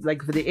cutting.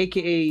 Like for the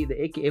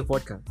AKA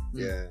vodka.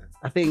 Yeah.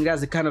 I think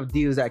that's the kind of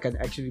deals that I can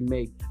actually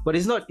make. But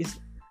it's not.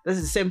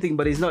 That's the same thing.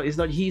 But it's not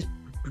his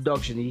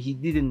production. He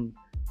didn't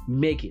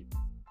make it.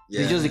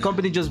 Yeah. It's just the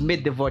company just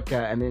made the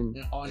vodka and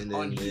then on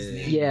his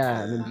name.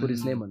 yeah, and then put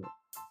his name on it.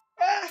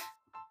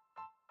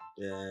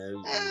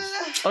 Yeah.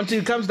 Until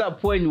it comes to that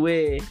point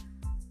where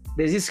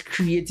there's this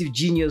creative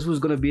genius who's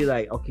gonna be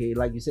like, okay,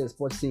 like you said,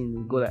 sports scene,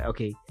 you go like,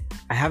 okay,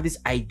 I have this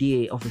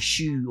idea of a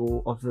shoe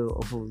or of a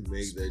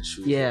Make that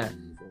shoe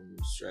from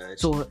scratch.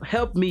 so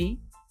help me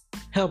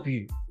help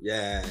you.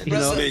 Yeah, You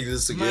know? make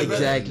this together.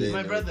 Exactly.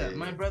 My brother.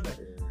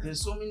 Yeah.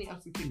 There's so many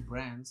African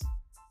brands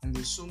and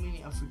there's so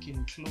many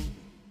African clothing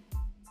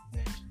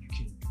that you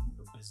can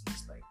do a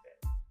business like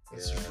that.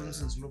 It's, for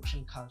instance,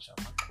 Lokshan Culture,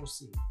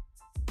 Makose,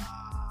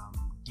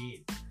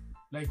 Gate.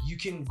 Like you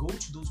can go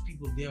to those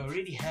people, they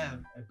already have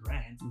a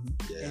brand,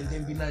 and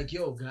then be like,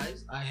 yo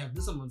guys, I have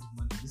this amount of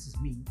money, this is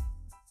me.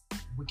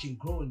 We can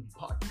grow and be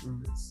partners of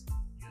this.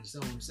 You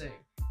understand what I'm saying?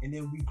 And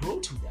then we grow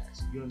to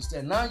that. You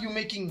understand? Now you're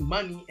making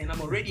money, and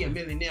I'm already a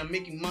millionaire. I'm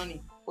making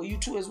money for you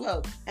too as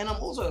well. And I'm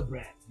also a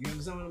brand. You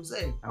understand what I'm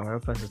saying? Our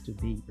purpose is to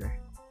be, bro.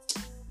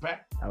 Right?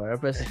 Our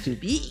purpose is to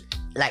be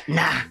like,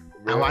 nah,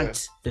 I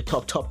want the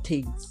top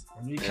things.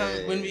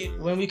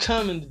 When we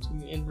come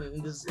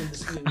in this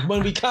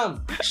when we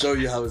come, show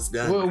you how it's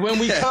done. When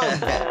we come,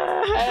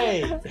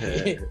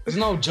 hey, it's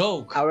no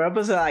joke. Our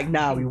purpose is like,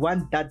 nah, we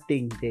want that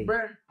thing there.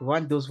 Bruh. We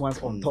want those ones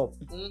on top.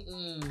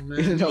 Man.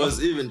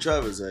 Because even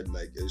Travis had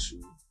like a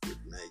shoe with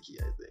Nike,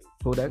 I think.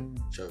 Who that?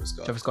 Travis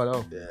Scott.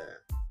 Oh. Yeah.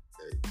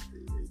 They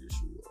made a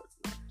shoe.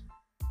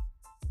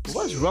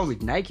 What's wrong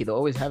with Nike? They're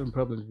always having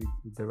problems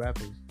with the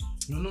rappers.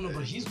 No,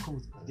 but he's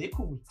cool. They're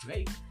cool with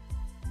Drake.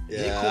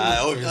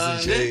 Yeah,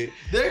 obviously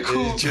They're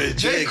cool. Drake,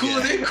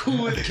 They're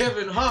cool with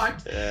Kevin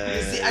Hart. You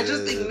see, I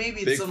just think maybe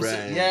it's big some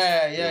brands.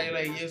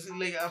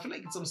 like I feel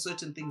like it's some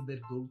certain things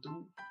that go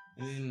through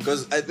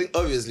Because I think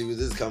obviously with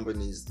these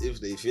companies, if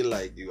they feel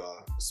like you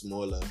are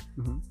smaller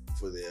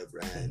for their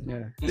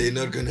brand, they're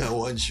not gonna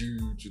want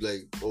you to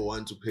like or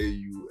want to pay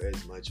you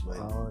as much money.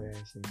 Oh yeah,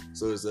 I see.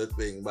 So it's that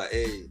thing. But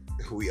hey,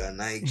 we are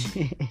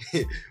Nike,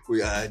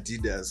 we are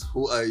Adidas.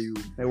 Who are you?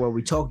 Like when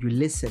we talk, you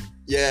listen.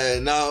 Yeah.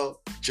 Now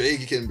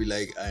Drake can be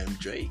like, I am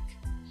Drake.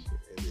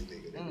 And then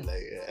they're gonna be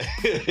like,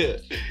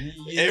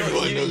 yeah.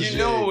 Everyone knows you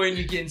know Drake. when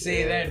you can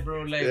say that,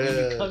 bro. Like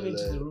when you come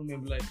into the room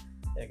and be like,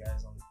 yeah,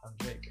 guys, I'm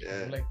Drake.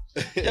 Yeah. I'm like,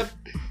 yep,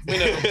 we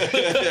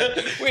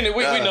know.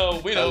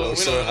 we know.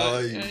 So how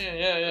are you?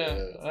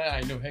 Yeah.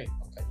 I know. Hey,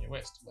 I'm Kanye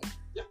West. Like,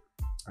 yeah.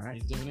 All right.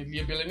 He's definitely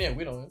a billionaire.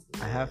 We know him.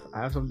 I have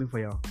something for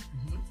y'all.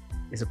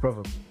 It's a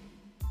proverb.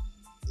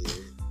 Yeah.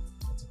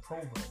 It's a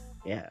proverb.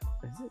 Yeah,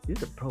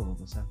 it's a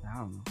proverb or something. I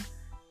don't know.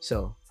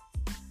 So,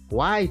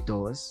 why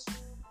does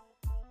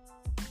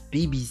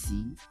BBC,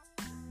 you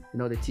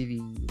know, the TV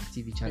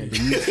channel,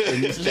 the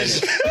news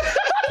channel?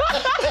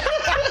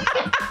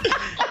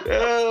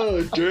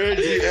 Oh,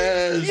 dirty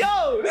ass.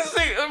 Yo, this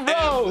thing,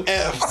 bro.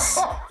 F's.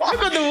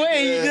 Look at the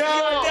way.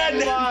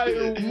 No.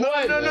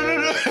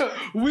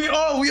 We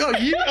all you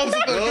also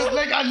because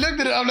like I looked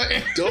at it, I'm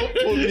like, Don't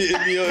put me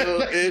in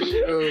your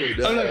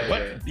intro. I'm like,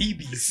 what?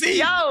 BBC?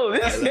 Yo,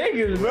 this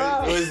niggas,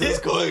 bro. Where's this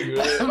going,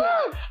 bro?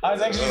 I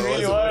was actually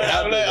really what's worried.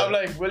 happening? I'm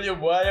like, William,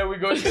 why are we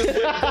going this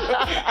way?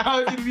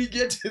 How did we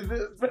get to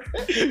this? But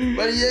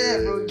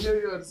yeah, bro,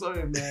 carry on.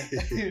 Sorry, man.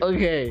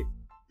 Okay.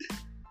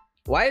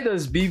 Why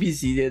does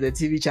BBC, the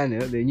TV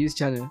channel, the news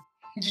channel,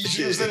 You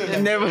should have said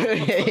it. never?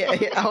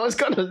 I was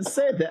gonna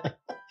say that.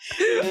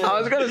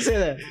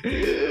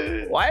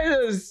 Why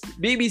does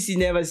BBC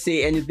never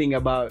say anything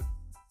about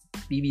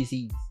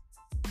BBCs?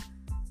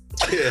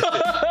 You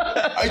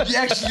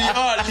actually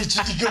are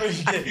literally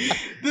going there.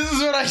 This is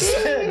what I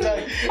said.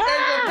 Like, and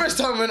the first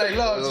time when I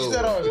laughed, you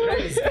said I was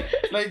crazy.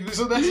 Like,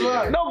 so that's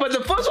why. No, but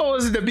the first one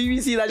was the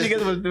BBC that you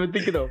guys were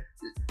thinking of.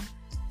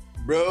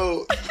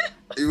 Bro,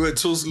 you were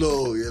too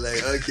slow. You're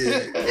like,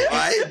 okay,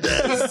 why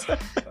does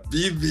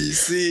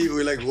BBC?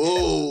 We're like,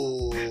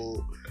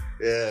 whoa.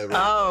 Yeah, bro.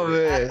 Oh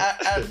man.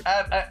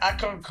 I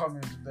can't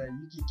comment to that.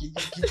 You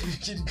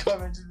can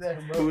comment to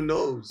that, bro. Who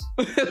knows?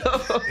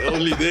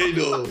 Only they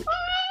know.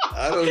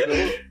 I don't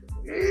know.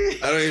 I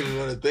don't even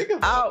want to think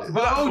about it.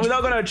 We're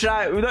not gonna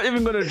try. We're not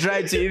even gonna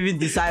try to even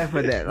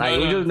decipher that. Like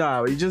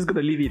we're just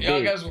gonna leave it Y'all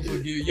there. guys will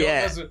forgive. Y'all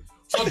guys will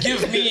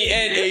forgive me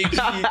and AG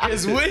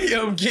because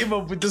William came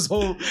up with this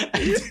whole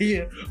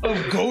idea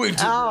of going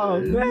to. Oh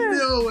man.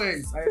 No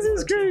way. This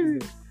is crazy.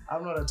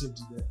 I'm not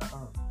attempting that.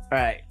 All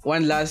right.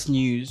 One last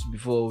news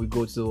before we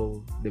go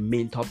to the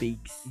main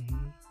topics.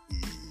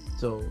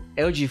 So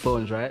LG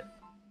phones, right?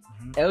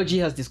 LG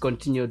has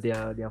discontinued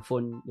their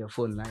phone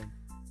line.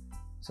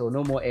 So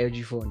no more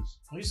LG phones.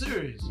 Are you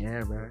serious?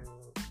 Yeah, bro.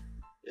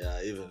 Yeah,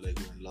 even like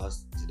when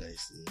last did I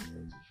see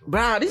LG phone?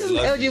 Bro, this is an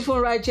LG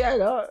phone right here,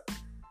 dog.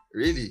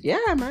 Really?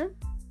 Yeah, man.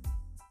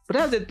 But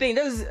that's the thing.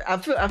 I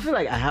feel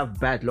like I have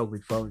bad luck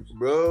with phones.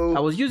 Bro. I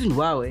was using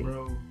Huawei.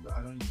 Bro,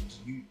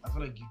 I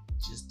feel like you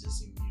just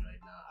dissing me right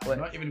now. What?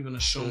 I'm not even gonna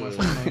show my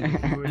phone on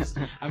the viewers.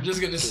 I'm just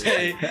gonna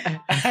say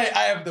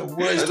I have the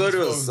worst. I thought it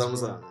was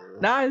phones, Samsung. bro.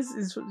 Nah,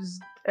 it's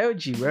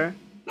LG, bro.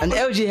 And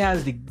LG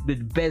has the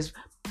best.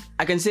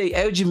 I can say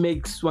LG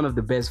makes one of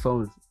the best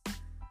phones.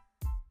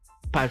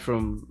 Apart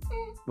from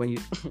when you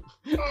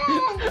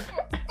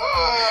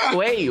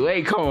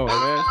wait, come on,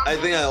 man. I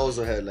think I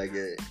also had like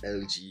a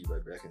LG,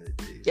 but back in the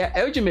day. Yeah,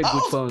 LG make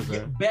good phones,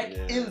 bro. Back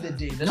in the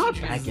day. That's Not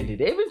back in the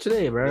day, even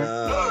today, bro.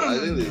 I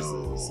think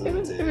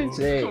they Even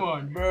today. Come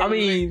on, bro. I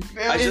mean,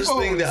 I just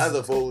think the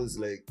other phones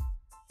like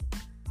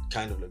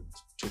kind of like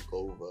took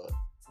over.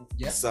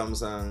 Yeah.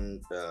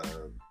 Samsung,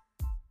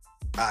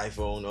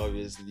 iPhone,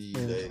 obviously,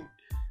 like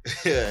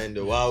and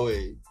the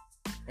Huawei.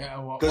 Yeah,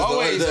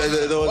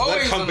 Because there was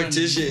that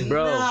competition,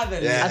 bro.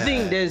 Yeah. I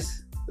think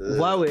there's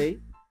Huawei,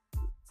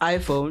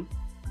 iPhone,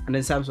 and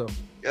then Samsung.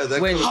 Yeah,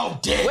 that How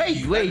dare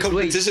you? Wait.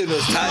 competition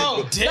was tight.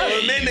 How dare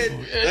For a minute,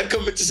 you? that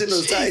competition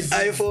was tight.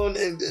 iPhone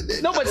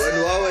and No, but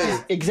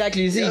Huawei.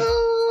 exactly. You see,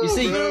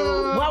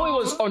 bro. Huawei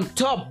was on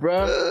top,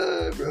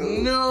 bro. Bro.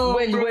 No,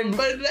 When- bro, when-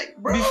 but like,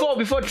 bro.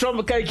 Before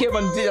Trump came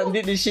and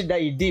did this shit that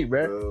he did,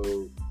 bro.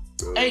 Bro.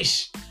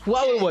 Aish.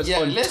 Huawei was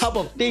Yeah, on top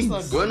of things.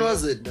 let's not go When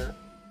was it?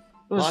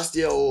 Last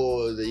year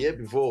or the year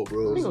before,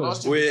 bro? I think it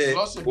was Where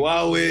last year.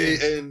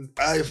 Huawei and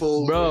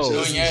iPhone, Bro. were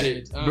just- Going at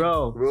it.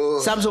 Bro, Bro.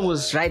 Samsung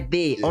was right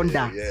there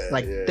under,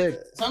 third.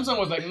 Samsung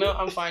was like, no,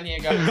 I'm fine here,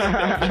 guys.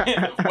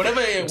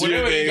 whatever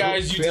you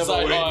guys you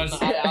decide on,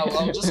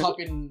 I'll just hop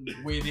in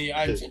where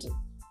I'm fitting.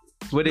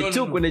 When they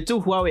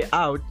took Huawei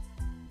out,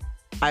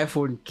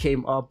 iPhone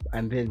came up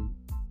and then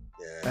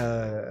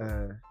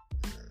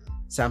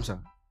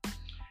Samsung.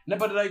 No,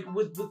 but like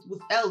with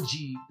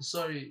LG,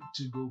 sorry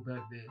to go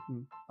back there.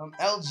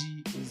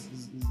 LG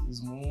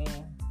is more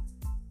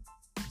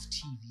of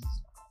TVs.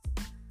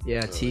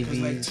 Yeah, Because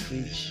TVs, like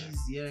fridge. TVs,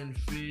 yeah, and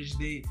fridge.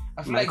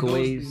 I feel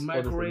Microwaves,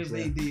 like those microwaves, all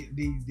the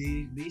things,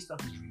 they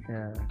stuff is really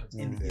Yeah.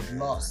 and it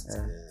lost.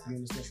 Yeah. You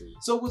understand?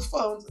 So with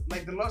phones,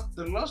 like the last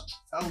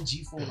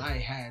LG phone I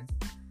had,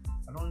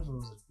 I don't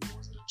know if it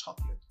was a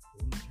chocolate.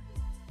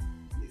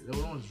 The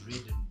one was red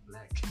and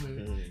black. And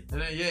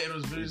then it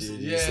was very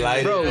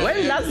slide Bro, it.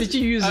 when last did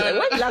you use it?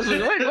 When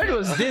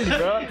was this,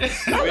 bro? That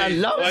was a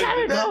long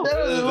time ago.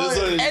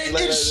 And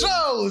it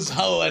shows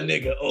how a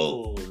nigga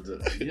old.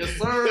 Yes,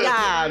 sir.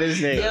 Yeah, this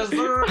nigga. Yes,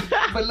 sir.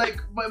 But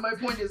like, my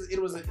point is, it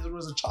was a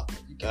chocolate.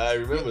 I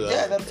remember that.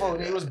 Yeah, that phone.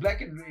 It was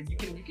black and red. You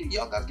can,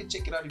 y'all guys can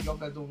check it out if y'all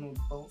guys don't know the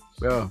phone.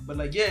 Bro. But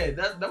like, yeah,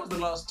 that was the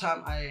last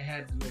time I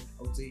had, like,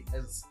 I would say,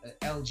 as an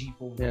LG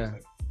phone. That was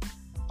like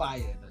fire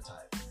at the time.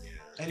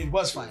 And it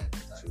was fire at the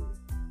time.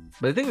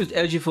 But the thing with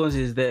LG phones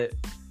is that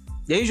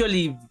they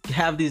usually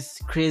have this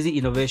crazy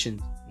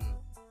innovation.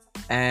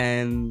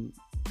 And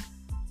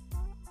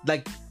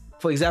like,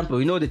 for example,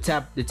 you know the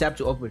tap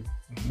to open,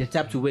 the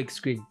tap to wake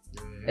screen.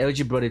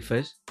 LG brought it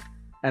first.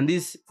 And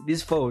this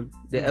phone,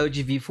 the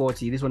LG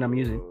V40, this one I'm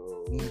using,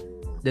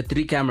 the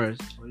 3 cameras.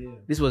 Oh, yeah.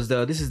 This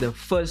is the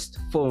first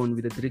phone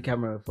with a 3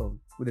 camera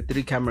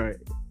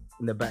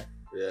in the back.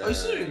 Yeah. Are you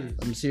serious?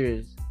 I'm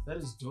serious. That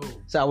is dope.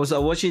 So I was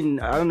watching.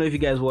 I don't know if you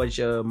guys watch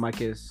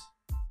Marcus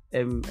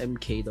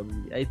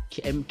MKW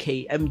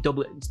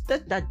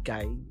MKMW. That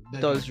guy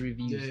does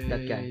reviews. Yeah,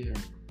 that guy. yeah.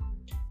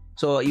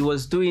 So he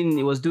was doing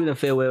a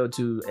farewell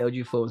to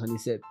LG phones, and he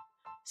said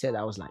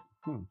I was like,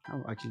 I'm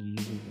actually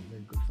using a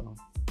very good phone.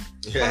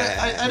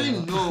 Yeah. I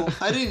didn't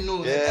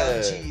know Yeah.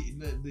 that LG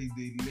they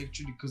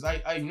literally, because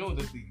I know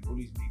that they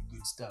always make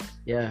good stuff.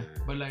 Yeah,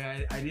 But like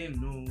I didn't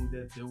know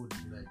that they would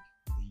be like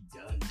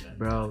they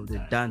bro,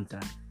 they're done.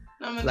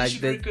 No man, Like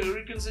they should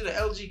reconsider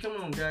LG.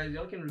 Come on, guys,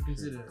 y'all can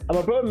reconsider.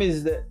 My problem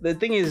is that the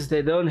thing is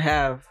they don't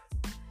have,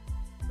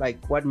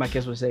 like what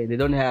Marcus was saying, they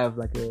don't have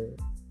like a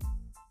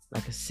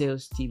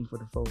sales team for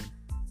the phone.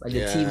 Like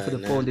the team for the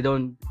phone, they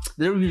don't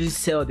really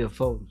sell their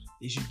phones.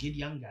 They should get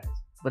young guys.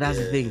 But that's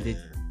the thing,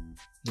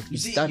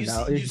 it's done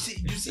now. You see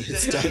It's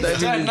that done.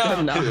 it's done now.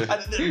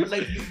 It's done now. But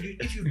like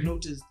if you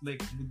notice,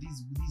 like with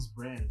these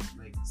brands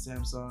like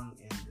Samsung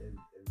and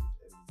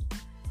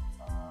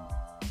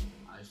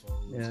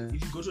iPhone. Yeah.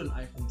 If you go to an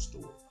iPhone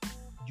store,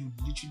 you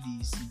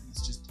literally see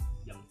it's just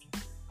young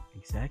people.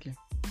 Exactly.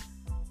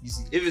 You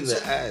see, Even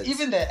the ads.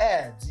 Even the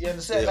ads. You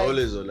understand? They Like,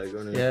 always are like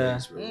on the Yeah.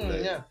 face, bro.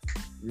 Like, yeah.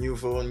 New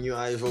phone, new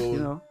iPhone, You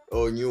know.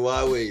 new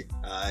Huawei.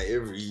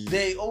 Every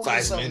They always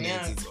 5 some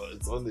minutes young.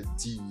 it's on the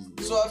TV.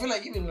 Bro. So I feel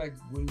like even like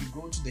when you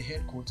go to the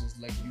headquarters,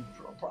 like you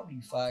probably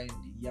find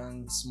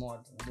young,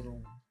 smart,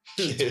 little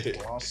kids with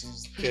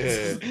glasses.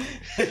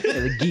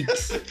 The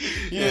geeks.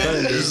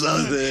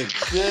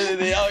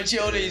 They out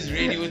here always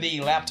ready with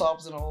their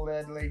laptops and all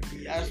that. Like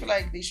I feel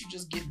like they should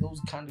just get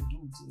those kind of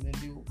dudes, and then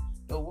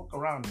they'll work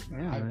around it.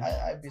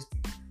 Yeah, I basically.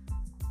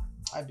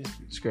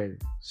 It's great.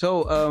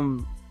 So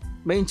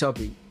main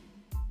topic.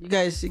 You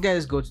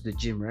guys go to the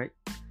gym, right?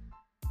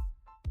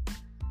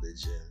 The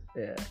gym.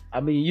 Yeah.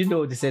 I mean, you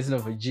know the setting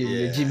of a gym. The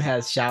Yeah. gym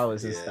has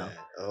showers and Yeah. stuff.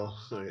 Oh,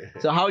 yeah.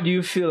 So how do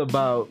you feel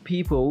about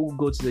people who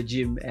go to the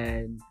gym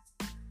and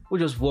who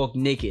just walk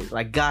naked?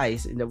 Like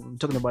guys, I'm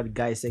talking about the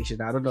guy section.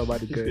 I don't know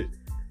about the girls.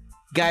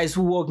 Guys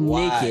who walk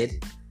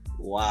naked.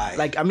 Why?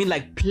 Like I mean,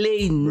 like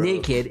play Bro,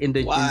 naked in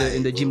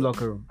the gym bro?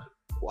 locker room.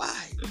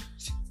 Why?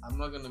 I'm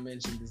not gonna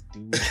mention this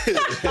dude.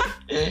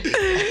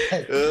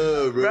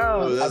 Oh, bro.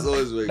 Bro, That's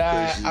always my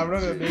question. I'm not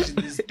gonna mention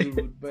this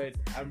dude, but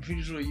I'm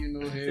pretty sure you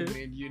know him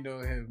and you know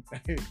him.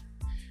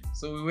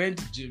 So we went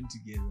to gym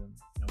together,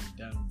 and we're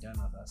done with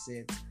our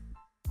sets.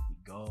 We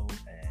go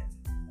and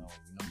we're not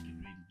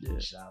getting ready to get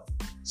a shower.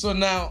 So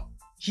now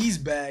his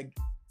bag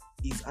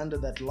is under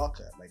that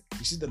locker. Like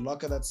you see the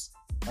locker that's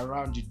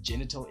around your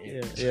genital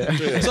area.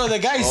 Yeah. So the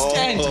guy is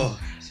standing, Oh.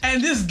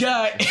 and this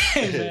guy,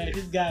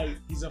 man,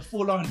 he's a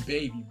full-on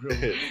baby, bro.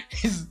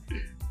 He's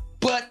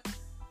butt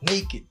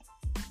naked.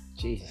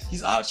 Jeez.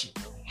 He's out here,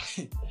 bro.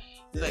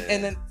 He's like,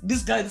 and then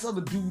this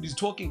other dude is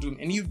talking to him,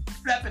 and you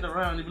flap it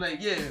around. He's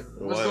like, "Yeah,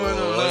 what's going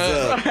on?"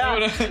 What's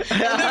up?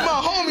 And then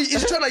my homie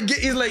is trying to get.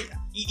 He's like,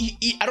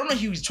 I don't know.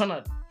 He was trying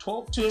to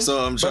talk to him.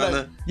 So I'm but trying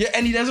like, yeah,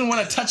 and he doesn't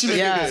want to touch him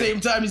at the same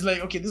time. He's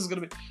like, okay, this is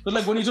gonna be. But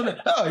like when he's like,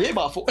 oh yeah,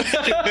 my fault.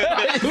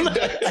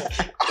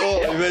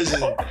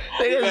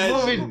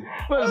 Imagine.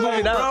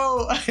 Moving out.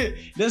 Bro,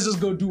 let's just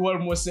go do one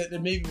more set,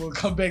 and maybe we'll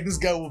come back. This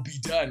guy will be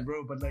done,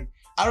 bro. But like,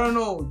 I don't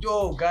know,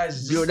 yo,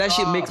 guys. Yo, that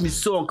shit makes me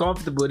so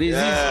uncomfortable. This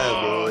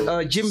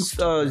bro. gym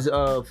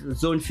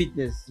zone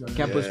fitness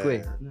Campus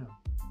Square. Yeah.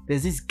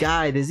 There's this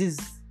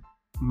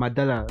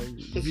Madala.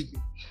 He's a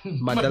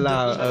imagine.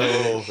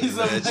 madonna.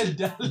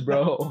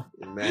 Bro.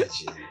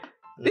 Imagine.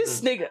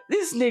 This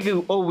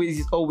nigga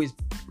always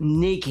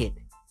naked.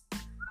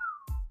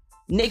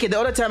 Naked. The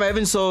other time I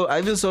even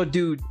saw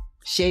dude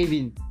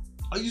shaving.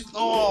 Are you?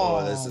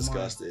 Oh, that's my-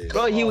 disgusting.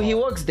 Bro, he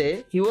works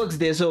there.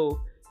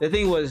 So the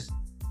thing was,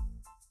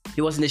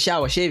 he was in the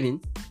shower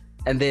shaving,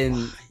 and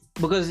then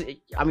because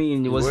I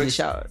mean he was in the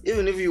shower.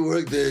 Even if you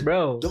work there,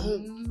 Bro,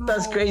 don't.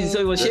 that's crazy. So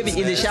he was shaving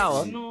in the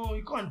shower. No,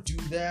 you can't do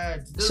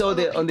that. There's So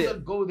other they- on people the-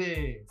 that go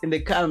there. In the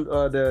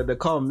the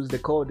comms, they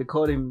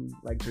called him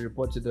like to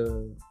report to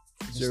the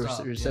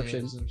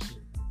reception.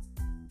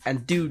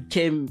 And dude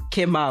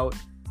came out,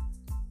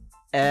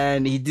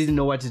 and he didn't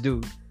know what to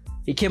do.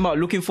 he came out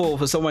looking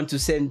for someone to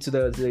send to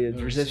the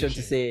reception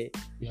to say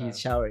Yeah. he's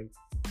showering.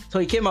 So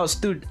he came out,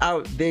 stood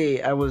out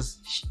there. I was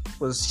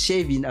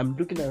shaving. I'm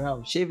looking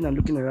around, shaving and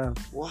looking around.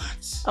 What?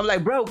 I'm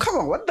like, bro, come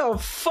on, what the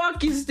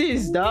fuck is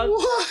this, dog?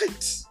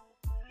 What?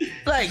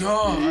 Like,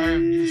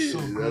 I'm so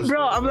gross.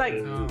 bro, I'm like,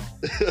 No.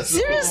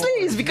 seriously?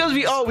 It's because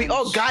we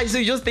all guys. So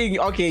you just think,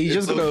 okay, you're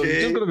just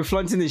It's gonna be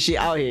flaunting this shit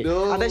out here,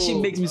 No. and that shit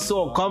makes me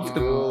so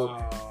uncomfortable.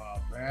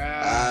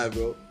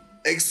 Bro.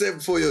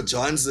 Except for your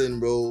Johnson,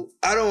 bro.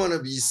 I don't want to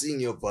be seeing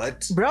your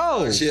butt.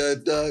 Bro,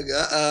 Shit, dog.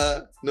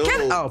 No.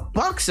 get a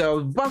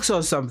boxer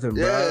or something,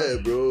 bro. Yeah,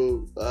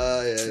 bro.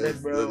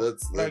 Like, bro,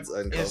 That's like,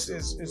 uncomfortable.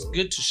 it's bro.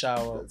 good to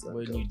shower That's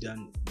when you're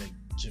done like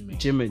gymming.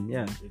 Gymming,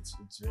 yeah.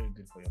 It's very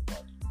good for your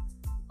body.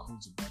 It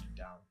cools your body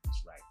down.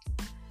 It's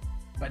right.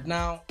 But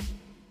now,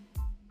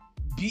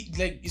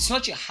 it's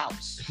not your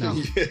house. No.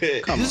 Yeah.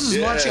 Come This on. is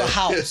not your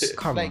house.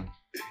 Come like, on.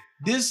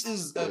 this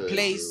is a Yeah,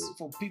 place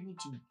bro. for people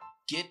to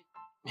get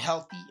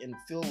healthy and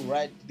feel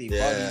right with their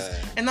Yeah.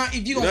 bodies. And now,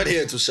 if You're not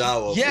here to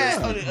shower. yeah,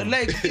 first.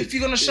 like if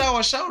you're gonna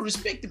shower,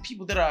 respect the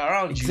people that are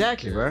around you.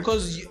 Exactly, bro.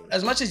 Because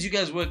as much as you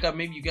guys work out,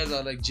 maybe you guys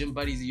are like gym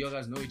buddies and you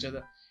guys know each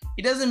other.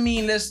 It doesn't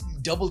mean let's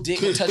double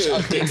dick or touch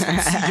our dicks and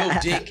see your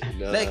dick.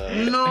 Nah. Like,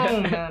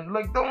 no, man.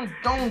 Like,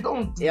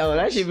 don't. Yeah, well,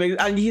 that shit makes,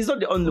 and he's not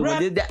the only one.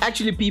 Right. There are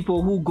actually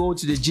people who go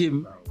to the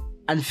gym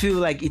and feel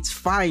like it's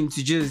fine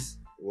to just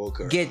Walk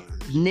around. get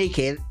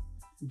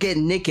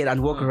naked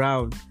and walk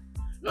around.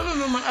 No,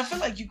 man. I feel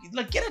like you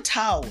get a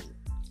towel.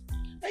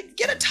 Like,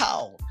 get a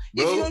towel.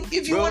 Bro,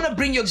 if you bro, wanna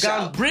bring your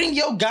gown, shower. bring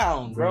your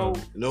gown, bro.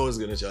 No one's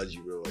gonna charge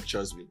you, bro.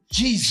 Trust me.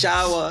 Jesus.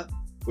 Shower.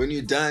 When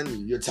you're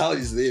done, your towel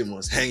is there,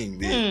 must hanging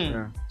there.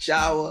 Mm.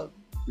 Shower.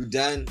 You're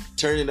done.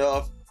 Turn it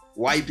off.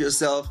 Wipe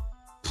yourself.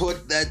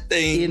 Put that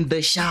thing In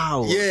the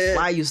shower. Yeah.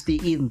 Why you stay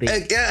in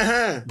there?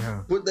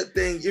 Yeah. Put that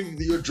thing, if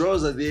your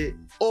drawers are there,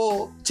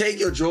 or take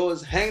your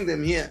drawers, hang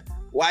them here,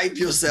 wipe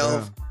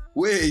yourself,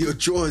 wear your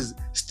drawers,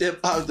 step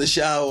out the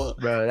shower,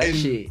 Bro, that and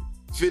shit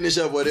finish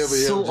up whatever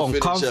you so have to finish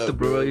uncomfortable, up,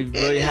 bro.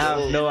 You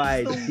have no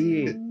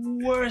idea.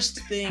 Worst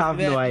thing. Have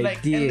no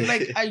idea.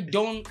 Like, I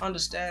don't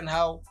understand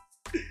how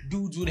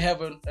dudes would have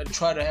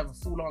try to have a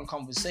full-on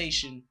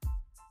conversation,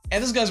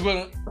 and this guy's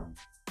going,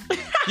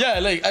 yeah,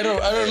 like I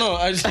don't know.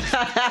 I just, Yeah,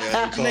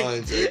 I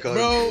can't.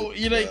 bro,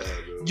 you like,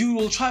 bro. you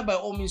will try by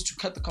all means to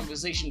cut the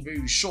conversation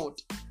very short,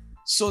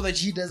 so that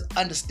he does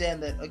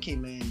understand that, okay,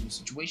 man, the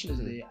situation is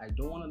there. I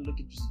don't want to look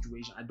at your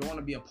situation. I don't want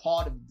to be a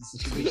part of the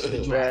situation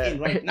that you are in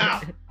right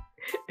now.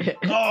 Yeah,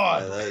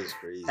 God. that is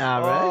crazy.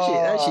 Bro,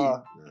 that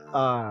shit.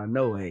 Nah.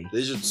 No way.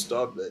 They should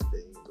stop that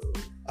thing, bro.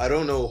 I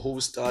don't know who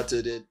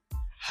started it,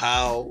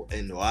 how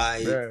and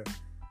why. Bro.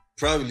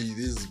 Probably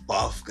these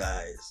buff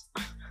guys.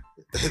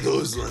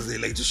 Those ones, they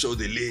like to show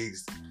their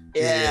legs.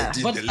 Yeah.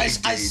 did But the I leg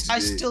day today.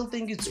 still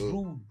think it's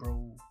rude,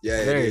 bro.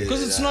 Yeah, Very.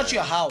 Because it's not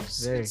your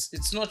house. Very.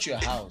 It's not your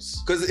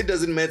house. Because it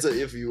doesn't matter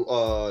if you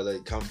are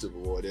like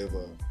comfortable or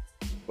whatever.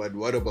 But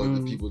what about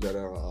the people that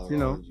are around You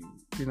know.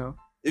 you?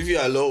 If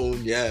you're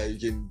alone, yeah, you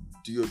can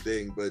do your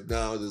thing. But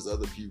now there's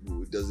other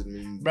people. It doesn't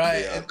mean Right,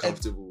 they are and-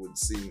 comfortable with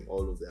seeing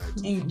all of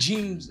that. In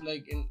gyms,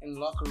 like in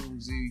locker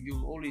rooms,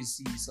 you'll always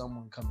see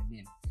someone coming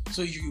in.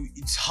 So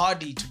it's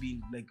hardly to be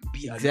alone.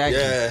 Exactly.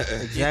 Yeah,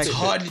 Exactly. It's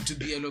hardly to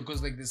be alone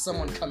because there's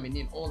someone coming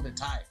in all the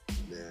time.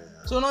 yeah.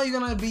 So now you're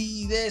gonna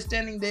be there,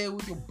 standing there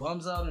with your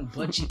bums out and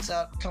butt cheeks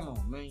out. Come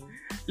on, man.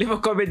 Leave a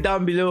comment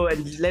down below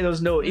and let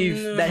us know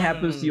if that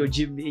happens to your Mm.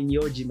 gym, in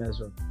your gym as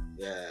well.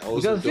 Yeah. Also,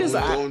 Because it feels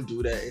like- don't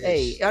do that.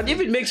 Hey, and if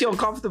it makes you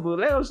uncomfortable,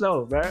 let us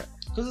know, bro.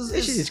 Because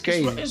This shit is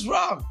crazy. It's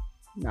wrong.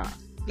 Nah.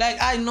 Like,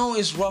 I know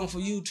it's wrong for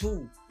you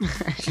too.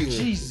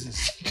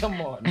 Jesus, come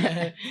on,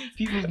 man.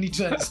 People need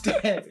to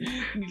understand.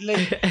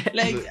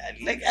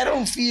 Like I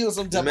don't feel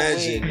some type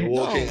Imagine of way.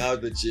 walking No.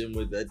 out the gym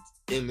with that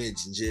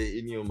image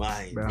in your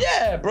mind. Bro.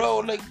 Yeah, bro.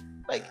 Like,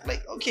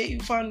 okay, you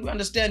fine. We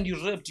understand you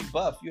ripped, you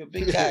buff, you're a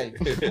big guy.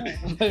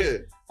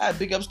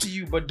 Big ups to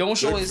you, but don't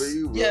show Good us. for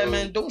you, bro. Yeah,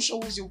 man, don't show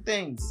us your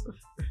things.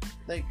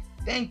 Like,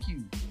 thank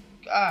you.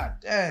 God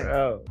damn.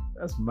 Bro,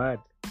 that's mad.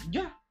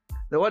 Yeah,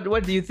 So what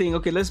do you think?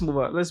 Okay, let's move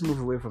on. Let's move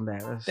away from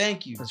that.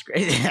 thank you. That's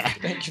crazy.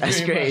 Thank you That's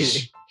very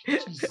crazy.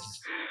 much.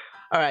 Jesus.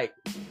 All right,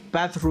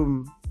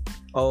 bathroom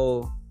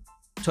or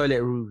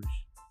toilet rules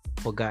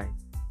for guys,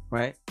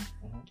 right?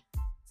 Mhm.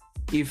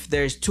 If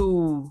there's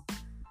two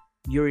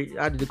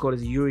how do they call it?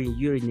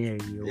 Urinary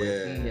or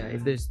whatever. Yeah. Yeah.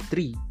 If there's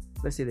three,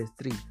 let's say there's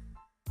three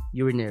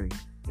urinary,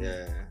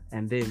 Yeah.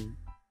 and then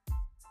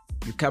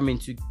you come in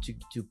to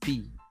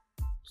pee,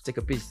 to take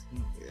a piss,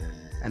 Yeah.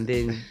 and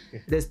then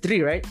there's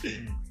three, right?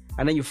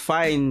 And then you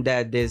find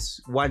that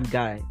there's one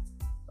guy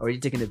already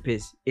taking a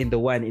piss in the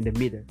one in the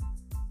middle.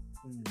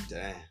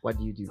 Damn. What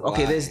do you do?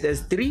 Okay, Why?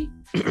 there's three.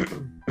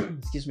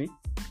 Excuse me.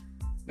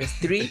 There's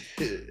three.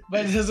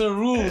 But there's a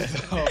rule,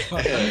 though.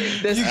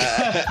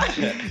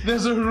 There's-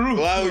 There's a rule.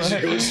 Why would you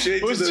go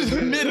straight What's to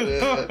the middle?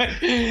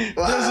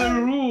 There's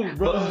a rule,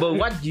 bro. but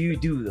what do you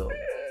do though?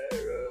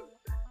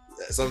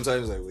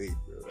 Sometimes I wait,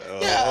 bro.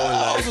 Yeah, I won't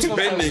lie. also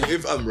sometimes- Depending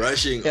if I'm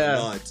rushing Yeah. or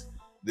not,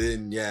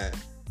 then yeah.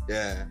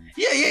 Yeah.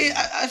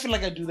 I feel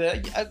like I do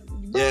that. Yeah.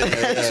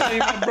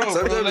 Bro,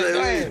 Sometimes like,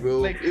 I wait, bro.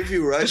 like- If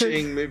you're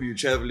rushing, maybe you're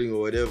traveling or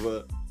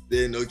whatever,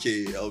 then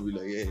okay, I'll be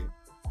like, hey,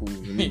 cool,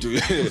 let me do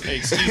it.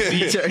 Excuse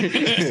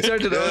me. Turn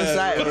to the other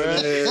side,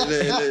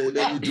 bro.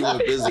 Let me do my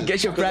business.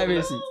 Get your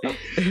privacy.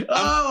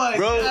 Oh my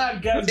Bro,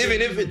 God, guys.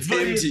 even if it's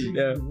empty,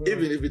 Yeah.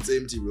 even if it's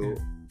empty, bro,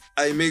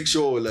 I make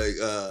sure like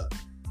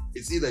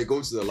it's either I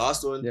go to the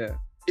last one. Yeah.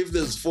 If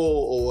there's 4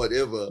 or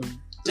whatever,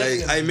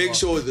 like I make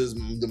sure there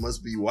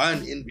must be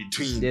one in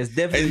between. There's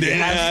definitely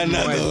And has then to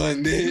be another one.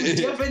 one. There.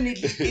 Definitely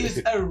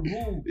is a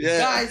rule. Yeah.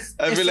 Guys,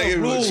 I feel it's like a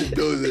everyone rule. should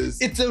know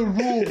this. It's a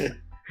rule.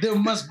 There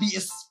must be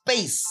a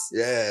space.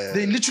 Yeah.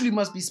 There literally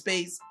must be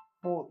space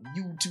for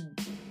you to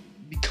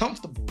be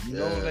comfortable, you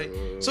know? Yeah, Like,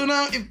 bro. so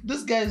now if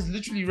this guy is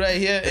literally right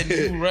here and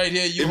you right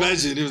here, you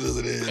Imagine if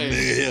there's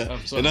Hey,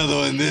 I'm sorry. another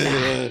one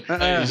there. Just, like,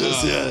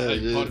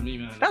 pardon just, me,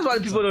 man. That's why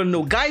people don't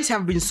know. Guys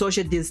have been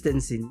social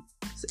distancing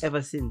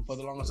ever since. For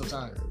the longest of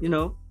time. You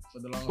know, For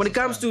the longest when it of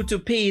comes time. to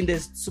peeing,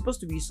 there's supposed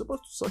to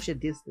social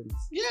distance.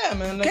 Yeah,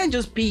 man. You Like, can't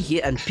just pee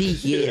here and pee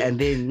here and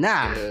then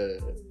nah.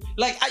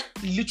 like I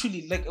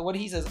literally, like what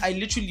he says, I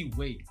literally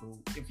wait, bro.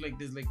 If like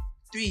there's like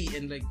 3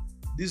 and like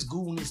this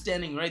goon is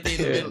standing right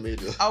there in the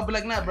middle, I'll be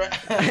like, nah, bro.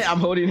 I'm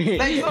holding it.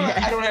 Like, you know,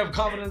 I don't have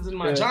confidence in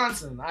my Yeah.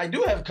 Johnson. I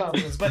do have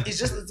confidence, but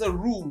it's a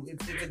rule.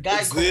 It's a guy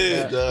It's code.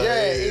 there, dog.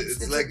 Yeah,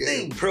 it's like a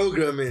thing.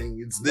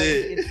 programming. It's Like,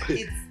 there.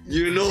 it's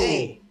You know.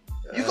 there.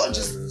 You can't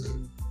just.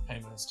 Hey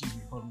man, excuse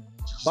me, pardon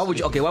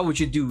me. What would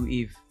you do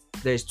if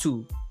there's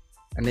 2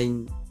 and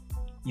then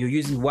you're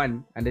using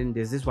one and then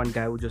there's this one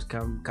guy who just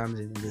comes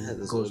in and then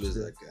There's goes always to,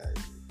 that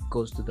guy.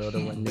 goes to the other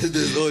one.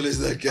 There's always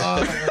that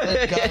Oh, guy.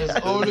 that guy is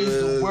always the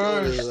There's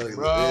worst, always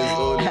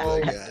bro.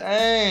 that guy.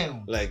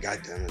 Damn. Like,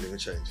 goddamn, let me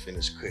try and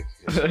finish quick.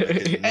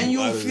 And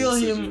you Out of feel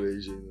this him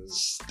situation.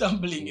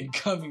 stumbling and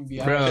coming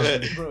behind Bro.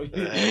 you,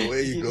 bro.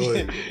 Where you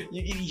going?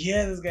 You can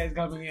hear this guy's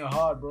coming in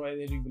hard, bro, and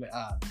then you be like,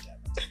 damn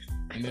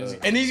it.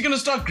 And he's gonna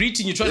start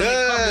greeting you, trying to make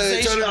Yeah,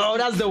 conversation. trying to- Oh,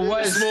 that's the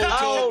worst. Small talk,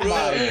 Oh bro.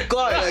 my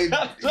god.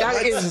 Like,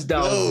 That is the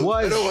I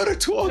worst. don't want to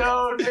talk.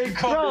 No, make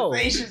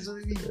conversations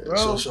with me,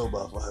 bro. Show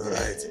about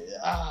right.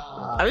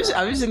 Ah. Have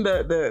you seen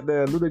the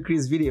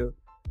Ludacris video?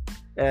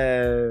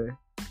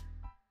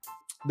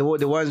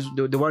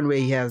 The one where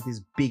he has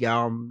this big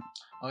arm,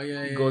 Oh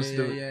yeah, goes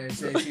to- I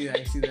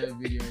see that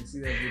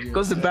video.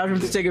 goes to the bathroom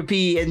to take a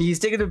pee, and he's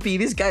taking a pee.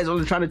 This guy's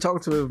only trying to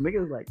talk to him.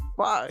 Nigga's like,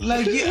 fuck.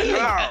 Like,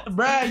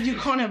 bro, you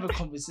can't have a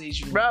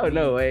conversation with Bro, me.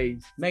 no way.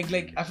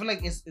 Like I feel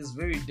like it's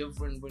very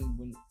different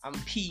when I'm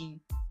peeing.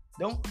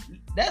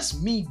 That's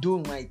me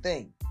doing my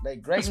thing.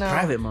 Like right That's now,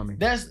 private, mommy.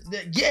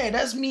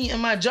 that's me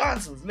and my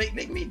Johnsons. Like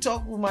me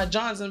talk with my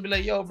Johnson and be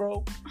like, yo,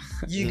 bro,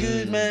 you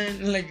good,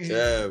 man? Like,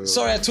 Yeah, bro.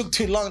 sorry I took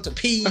too long to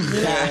pee. You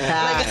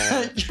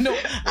know, like, you know,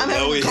 I'm Now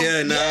having we're a con-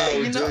 here now, yeah,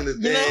 we're you know, doing the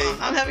you know, thing.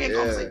 I'm having a Yeah.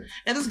 conversation,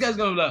 and this guy's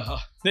gonna be like,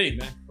 hey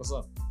man, what's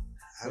up?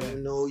 I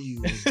don't know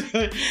you.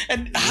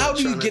 And how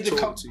do you trying get to the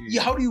talk to you.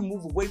 yeah? How do you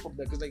move away from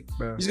that? Because like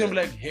Bro. he's gonna be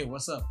like, hey,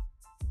 what's up?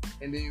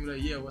 And then you be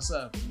like, yeah, what's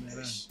up? And then,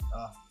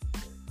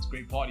 it's a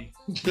great party.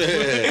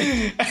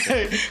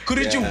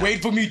 Couldn't you Yeah.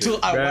 wait for me till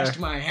I Bruh. washed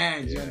my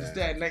hands? You Yeah.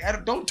 understand? Like,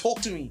 don't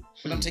talk to me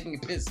when I'm taking a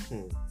piss.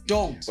 Hmm.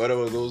 Don't. What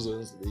about those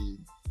ones? They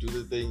do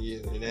the thing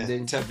and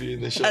then tap you in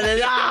the And shoulder. then,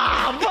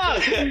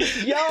 fuck.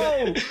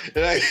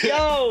 Yo, Like,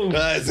 yo.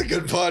 it's a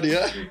good party,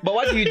 huh? But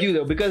what do you do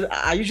though? Because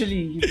I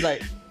usually he's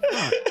like,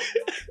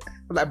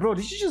 I'm like, bro,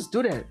 did you just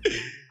do that?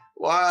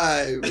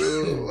 Why,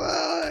 bro?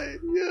 Why?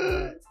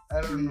 Yeah.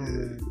 I don't know,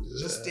 man.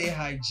 Just stay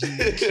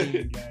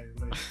hygienic, guys.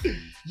 Like,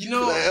 you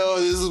know, Like, oh,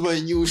 this is my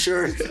new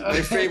shirt,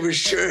 my favorite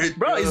shirt,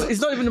 Bro, it's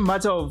not even a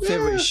matter of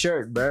favorite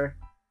shirt, bro.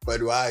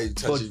 But why are you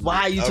touching?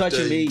 why are you after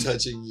touching me?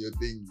 Touching your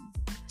thing.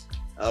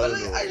 I but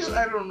don't like, know.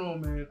 I don't know,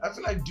 man. I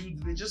feel like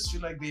dudes, they just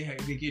feel like they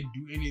can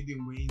do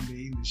anything when they're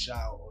in the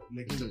shower, or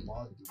like in the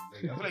bathroom.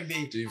 Like, I feel like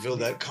they Do you feel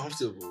that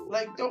comfortable?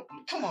 like don't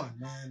come on,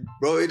 man.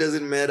 Bro, it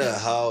doesn't matter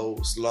how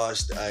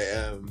sloshed I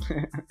am,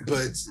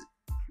 but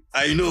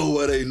I know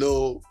what I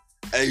know.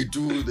 I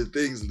do the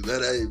things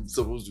that I'm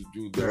supposed to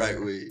do the right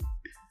way.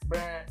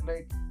 Bruh,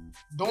 like,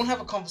 don't have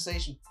a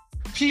conversation.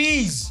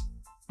 Please.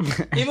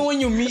 Even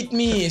when you meet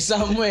me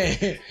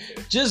somewhere,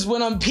 just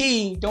when I'm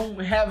peeing, don't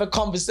have a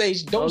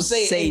conversation. Don't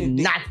say anything.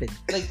 nothing.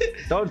 Like,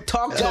 Don't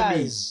talk to me.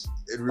 guys.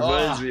 It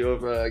reminds me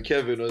of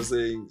Kevin was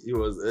saying he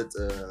was at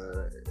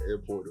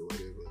airport or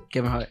whatever.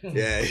 Kevin Hart.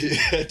 Yeah, he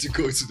had to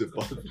go to the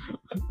bathroom.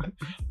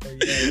 Oh,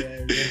 yeah,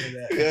 remember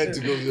that. He had to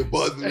go to the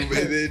bathroom, and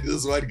then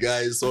this one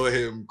guy saw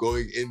him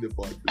going in the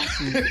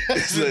bathroom.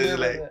 So he's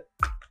like,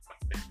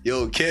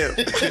 "Yo, Kev."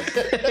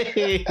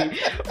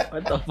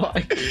 What the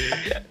fuck?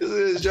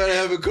 He's trying to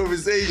have a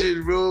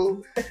conversation,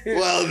 bro.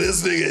 While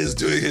this nigga is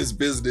doing his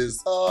business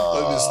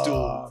on the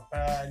stool.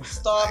 Man,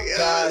 stop, Yeah,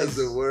 that's guys.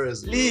 the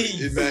worst, bro.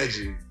 Please.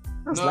 Imagine.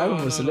 That's No, life of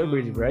no, a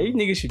celebrity, no. bro. You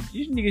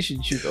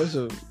niggas should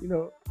also, you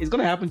know, it's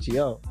gonna happen to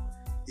y'all.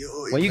 Yo,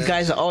 When you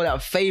guys are all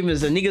that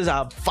famous and niggas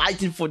are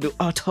fighting for the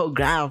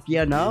autograph,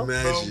 you know?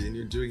 Imagine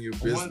you're doing your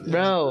business.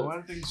 Bro.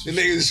 One thing The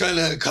nigga's trying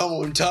to come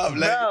on top,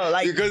 like, Bro,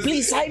 like, because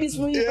please sign this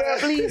for me, bro.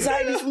 Please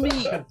sign this for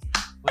me.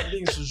 One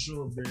thing's for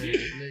sure, bro. Like,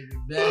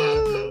 if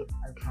that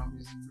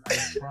happens,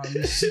 I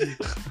promise you,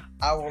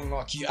 I will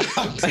knock you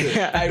out.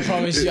 I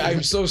promise you,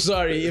 I'm so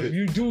sorry. If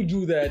you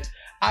do that,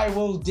 I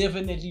will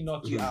definitely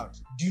knock you out.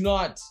 Do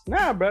not.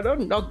 Nah, bro,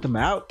 don't knock them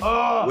out.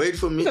 Wait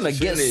for me You're gonna to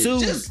get finish.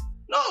 sued.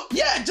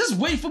 Just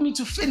wait for me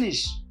to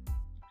finish.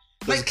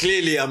 Because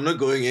clearly I'm not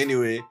going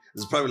anywhere.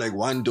 There's probably like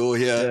one door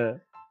here. Yeah.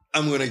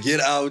 I'm gonna get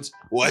out,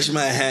 wash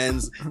my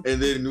hands, and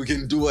then we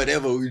can do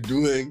whatever we're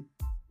doing.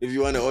 If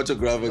you want an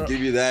autograph, I'll give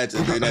you that,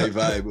 and then I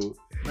vibe, bro.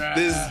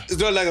 It's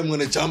not like I'm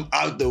gonna jump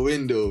out the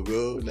window,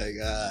 bro. Like,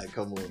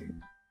 come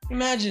on.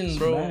 Imagine,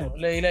 bro. mad.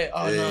 Like,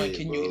 oh no, Hey,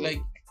 can bro. you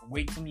like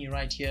wait for me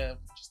right here?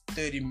 Just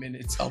 30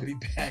 minutes, I'll be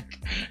back.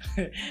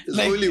 There's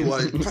Like- only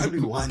probably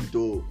one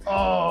door.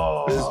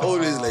 Oh, There's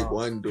always like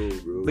one door,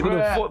 bro. They're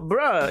gonna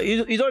bruh,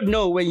 you don't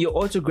know when your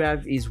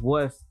autograph is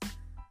worth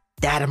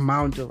that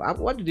amount of.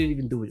 What do they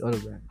even do with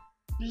autograph?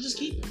 You just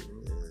keep it.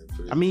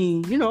 I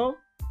mean, you know,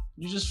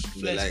 You just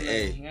Be flex, like,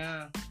 hey.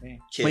 yeah. Hey.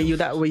 when you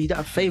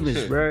that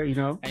famous, bro, you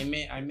know. I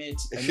met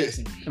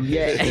him.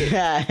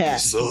 Yeah,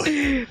 So-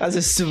 that's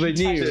a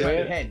souvenir, Touched my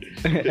right?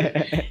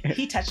 pen.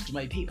 He touched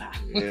my paper.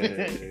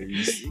 Yeah,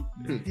 you see?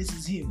 This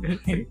is him.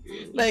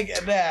 Like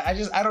that.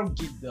 I don't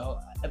get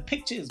a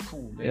picture is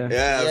cool. Man. Yeah.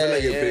 Yeah, I feel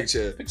like yeah. a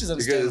picture. Pictures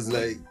Because understandable.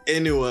 like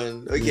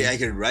anyone, okay, I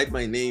can write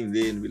my name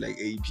there and be like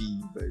AP,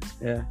 but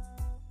Yeah,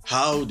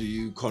 how do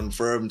you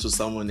confirm to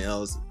someone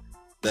else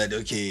that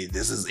okay,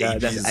 this is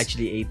AP's? that's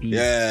actually AP.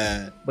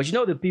 Yeah. But you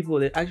know,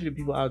 there actually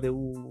people out there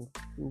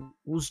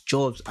whose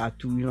jobs are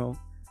to, you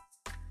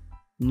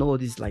know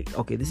this, like,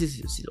 okay, this is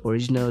his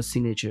original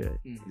signature.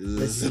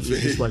 Let's see if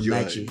this one You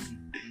are- matches.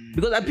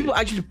 Because people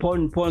actually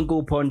porn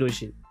those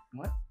shit.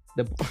 What?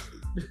 The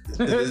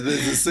There's the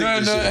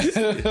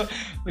signature.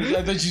 No.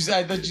 I thought you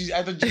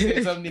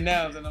said something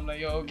else, and I'm like,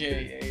 yo,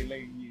 okay, hey,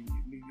 like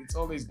it's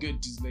always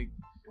good to like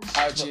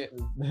out here.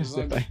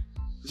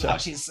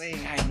 Out here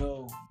saying I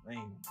know,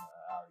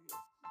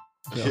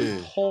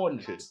 porn.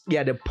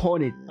 Yeah, the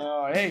porn it.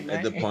 Oh, hey man.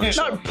 At the pawn It's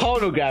shop. not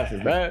pornography,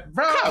 bro.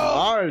 Bro, Come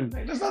on.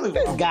 like, there's nothing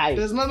This wrong. guy.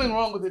 There's nothing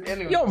wrong with it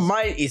anyway. Your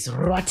mind is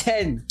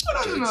rotten.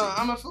 No.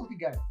 I'm a filthy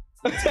guy.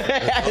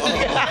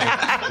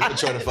 I'm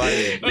trying to find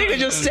it. Nigga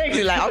just text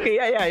it like, okay,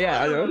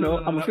 yeah. I don't know.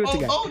 I'm a filthy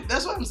guy. Oh,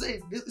 that's what I'm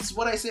saying. This is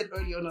what I said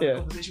earlier on Yeah. the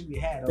conversation we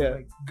had. I was Yeah.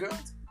 like,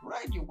 girls,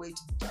 ride your way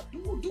to the top.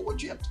 Do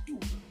what you have to do.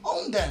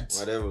 Own that.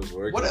 Whatever's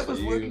working. Whatever's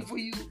for working you. for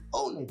you,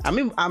 own it.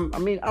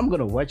 I'm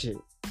gonna watch it.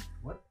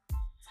 What?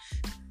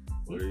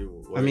 What are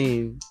you? I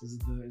mean, Is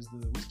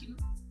the whiskey?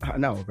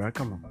 no, bro,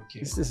 come on. Okay.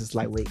 This is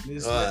lightweight.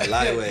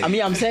 Lightweight. I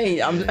mean, I'm saying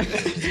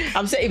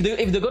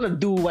if they're gonna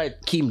do what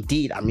Kim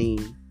did, I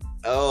mean,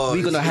 Oh,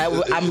 we're gonna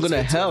have- I'm gonna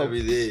it's help.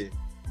 every day.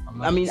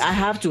 I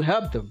have to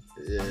help them,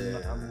 Yeah.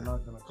 I'm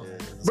not gonna come. Yeah.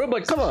 bro.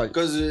 But come on,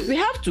 Because we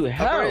have to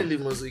help. apparently,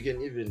 most you can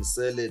even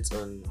sell it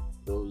on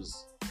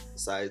those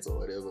sites or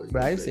whatever.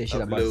 Bro, I You, didn't say like,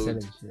 shit about upload.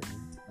 selling shit.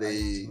 Man.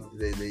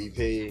 They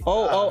pay.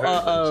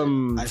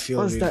 I I feel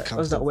what's really that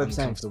website?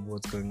 uncomfortable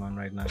what's going on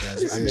right now,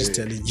 guys. I'm just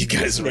telling you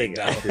guys right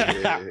now.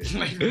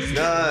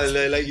 Nah,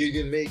 like you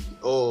can make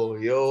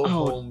your Oh.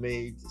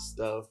 homemade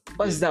stuff.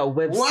 What's that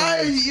website? Why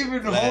are you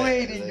even Like-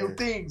 holding your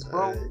things,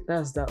 bro?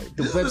 That's the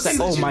This is the website.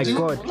 thing Oh that my you do,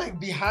 god. Like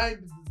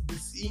behind the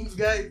scenes,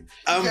 guys.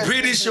 I'm guys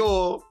pretty think-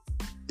 sure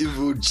if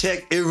we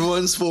check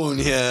everyone's phone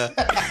here,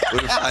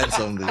 we'll find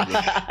something.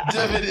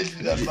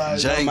 Definitely not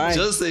mine. mine.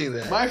 Just saying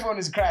that. My phone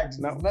is cracked.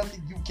 No. There's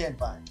nothing you can't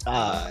find.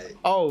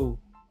 Oh,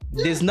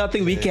 there's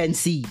nothing we can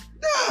see.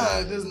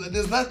 Nah,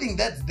 there's nothing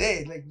that's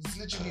there. Like it's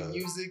literally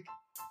music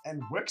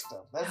and work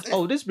stuff. That's it.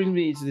 Oh, this brings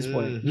me to this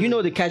point. Mhm. You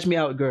know the Catch Me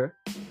Out girl,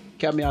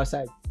 Catch Me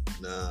Outside,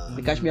 Nah.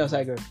 the Catch Me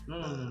Outside girl.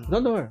 No.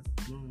 Don't know her.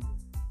 You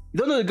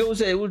don't know the girl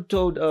who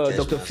told Catch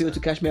Dr. Me Phil Outside. to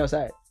catch me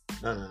outside.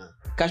 No.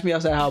 Catch me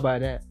outside. How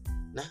about that?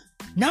 Nah.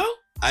 No.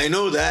 I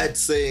know that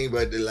saying,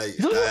 but like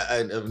You don't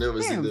know? I've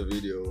never seen Damn. the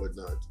video or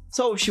whatnot.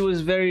 So she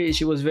was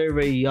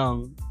very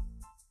young,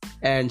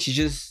 and she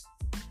just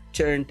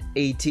turned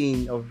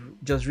 18 of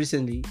just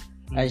recently,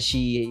 and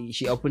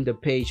she opened a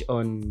page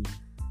on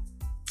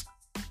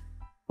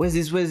where's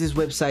this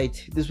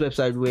website? This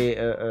website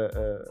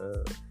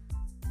where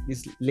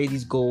these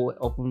ladies go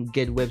open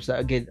get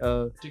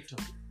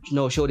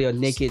TikTok. show their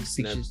naked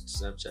Snap-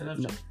 pictures.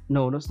 Snapchat.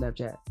 No, not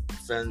Snapchat.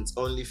 Fans,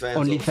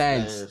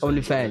 OnlyFans.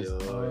 OnlyFans.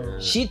 Oh,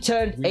 She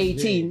turned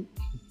 18.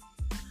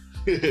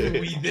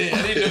 We there.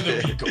 I didn't know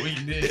that we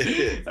going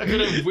there. I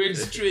could have went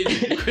straight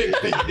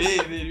quickly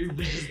there. Then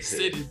we just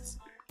said it.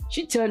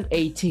 She turned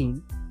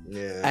 18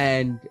 yeah.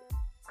 and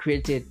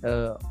created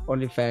a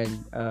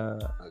OnlyFans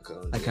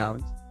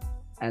account,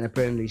 and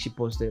apparently she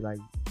posted like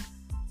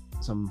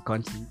some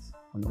content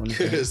on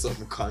OnlyFans.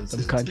 Some content.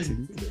 Some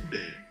content.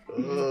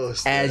 Oh,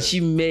 And she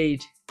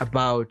made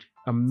about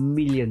 $1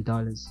 million.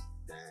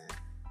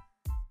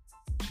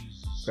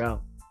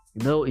 Bro,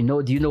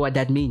 do you know what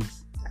that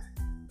means?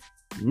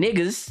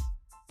 Niggas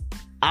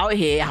out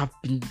here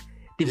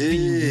they've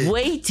been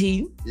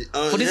waiting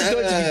for this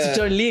girl to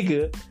turn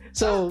legal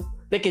so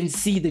they can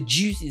see the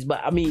juices.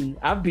 But I mean,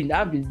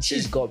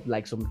 she's got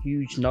like some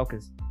huge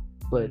knockers,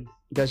 but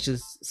That's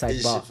just Is she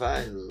sidebar.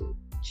 fine though?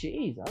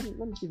 Jeez, let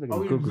me see if I Are can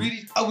we Google.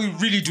 are we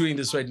really doing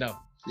this right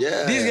now?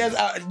 Yeah. These guys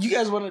are. You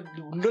guys want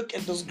to look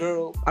at this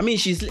girl? I mean,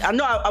 I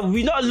know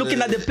we're not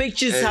looking at the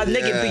pictures, her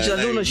naked pictures. I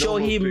just want to show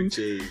him.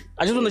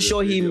 I just want to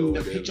show him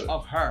The picture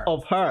of her.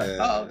 of her.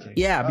 Oh, okay.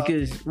 Yeah,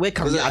 because where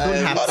can Because I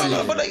don't have But,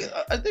 to.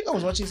 but I think I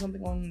was watching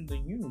something on the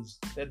news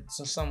that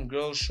some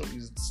girl show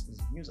is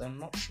news. I'm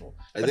not sure.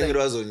 I think it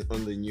was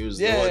on the news.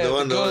 Yeah, the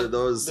one the girl- that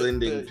was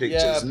sending Yeah,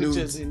 pictures, nudes,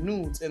 pictures in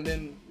nudes, and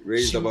then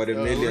raised about $1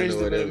 million raised or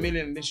about whatever. $1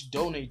 million, and then she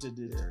donated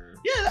it. Yeah.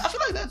 Yeah, I feel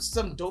like that's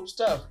some dope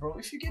stuff, bro.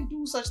 If you can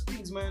do such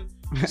things, man,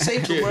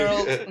 save the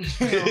world.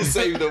 You know.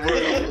 Save the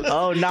world.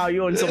 Oh, now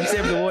you're on some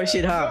save the world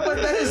shit, huh?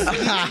 But that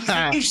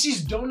is if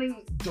she's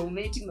donating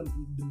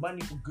the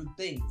money for good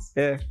things,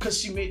 Yeah. because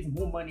she made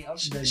more money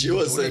out of that. She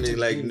was donated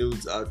sending like things.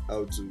 nudes out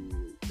to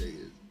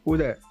niggas. Who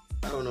that?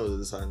 I don't know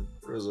the son.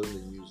 It was on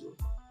the news though.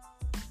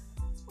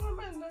 Oh,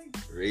 man, like,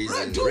 Raised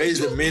Right, $1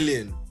 dude.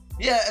 million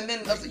yeah, and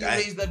then after you Guy.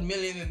 raised that $1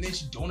 million, and then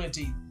she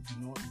donated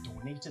the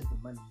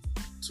money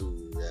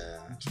to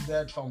to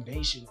that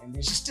foundation, and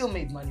then she still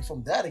made money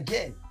from that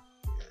again.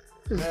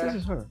 This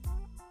is her.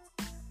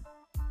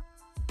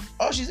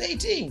 Oh, she's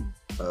 18.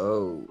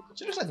 Oh.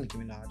 She looks like Nicki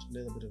Minaj, a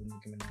little bit of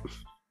Nicki Minaj.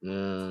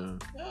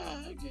 Yeah.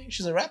 Oh, okay.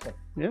 She's a rapper.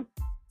 Yeah.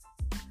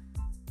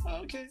 Oh,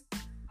 okay.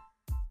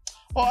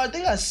 Oh, I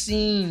think I've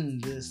seen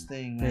this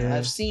thing. Man. Yeah.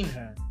 I've seen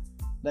her.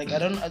 Like I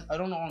don't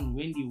know on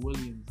Wendy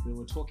Williams. They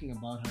were talking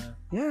about her.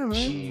 Yeah,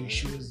 man.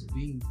 She was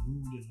being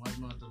rude and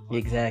whatnot.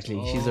 Exactly.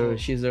 Oh.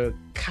 She's a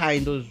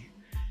kind of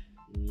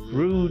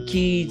rude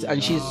kid,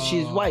 and she's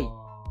white.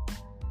 Oh,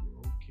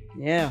 okay.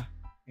 Yeah.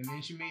 And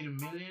then she made $1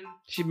 million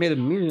She made $1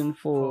 million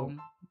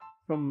from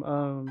from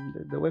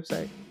the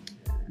website,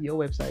 your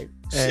website.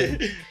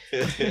 And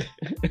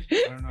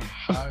I don't know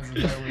how is it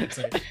that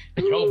website.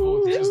 Y'all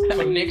both just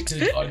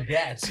connected on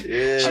that.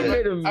 Yeah. she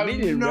made $1 I'm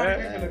million, not bro.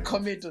 even gonna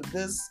comment on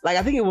this. Like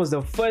I think it was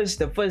the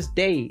first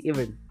day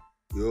even.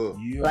 Yo.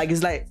 Like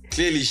it's like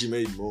Clearly she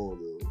made more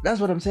though. that's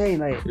what I'm saying.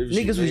 Like If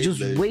she niggas was made,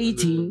 just like,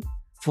 waiting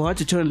for her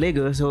to turn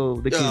Lego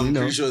so they Yeah, can, I'm you know.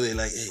 pretty sure they're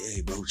like,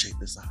 hey, bro, check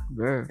this out.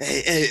 Bro.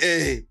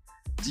 Hey.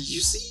 Did you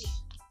see?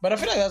 But I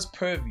feel like that's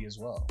pervy as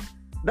well.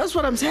 That's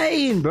what I'm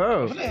saying, I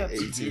bro. feel like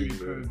that's 18, very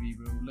bro. pervy,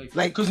 bro.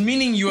 Like- because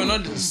meaning you are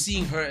not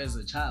seeing her as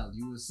a child.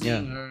 You were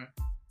seeing her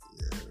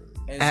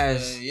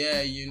as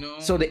you know.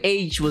 So the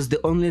age was the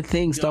only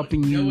thing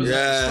stopping that you. was-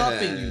 Yeah.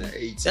 stopping you.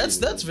 18,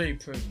 That's very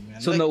pervy,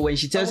 man. So Like, no, when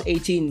she turns oh.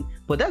 18,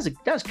 but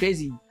that's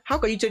crazy. How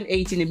can you turn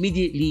 18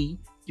 immediately?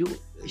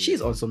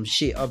 She's on some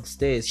shit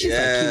upstairs. She's like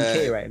Kim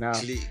K right now.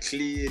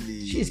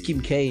 Clearly. She's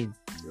Kim K.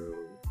 Bro.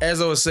 As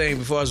I was saying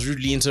before, I was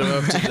rudely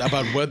interrupted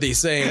about what they're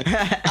saying.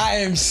 I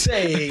am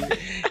saying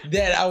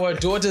that our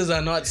daughters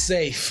are not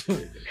safe.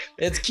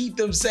 Let's keep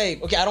them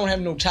safe. Okay, I don't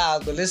have no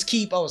child, but let's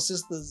keep our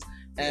sisters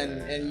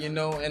and you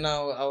know and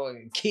our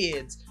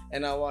kids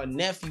and our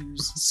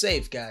nephews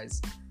safe, guys.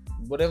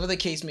 Whatever the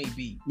case may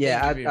be.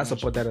 Yeah, Thank you I very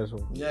support much. that as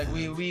well. Like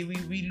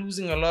we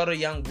losing a lot of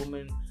young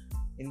women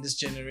in this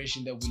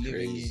generation that we're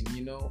living crazy. in,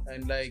 you know,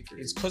 and like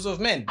it's because of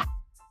men.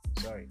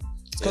 Sorry,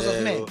 it's because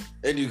of men.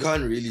 And you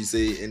can't really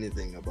say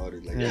anything about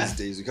it. Like Yeah. these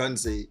days, you can't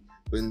say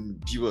when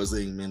people are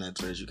saying men are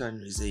trash. You can't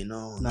really say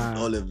no, not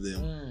Nah. all of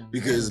them, Mm.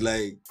 because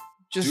like,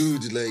 Just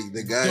dude, like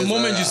the guys. The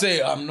moment are- you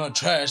say I'm not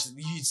trash,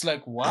 it's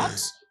like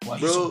what? Why are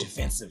you so Bro.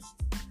 defensive?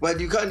 but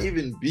you can't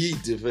even be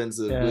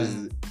defensive Yeah.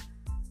 because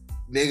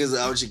niggas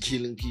are out here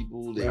killing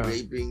people. They're Yeah.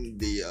 raping.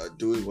 They are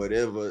doing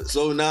whatever.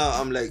 So now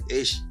I'm like,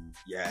 ish.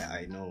 Yeah,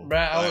 I know.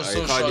 Bruh, I was so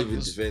can't shocked even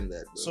this- defend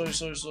that. Bro.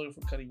 Sorry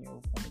for cutting you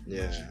off.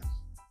 Yeah.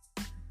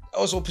 I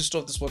was so pissed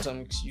off this one time,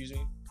 excuse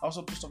me. I was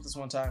so pissed off this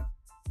one time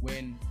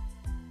when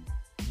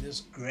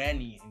this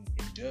granny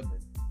in Durban,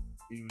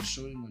 they were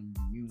showing on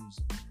the news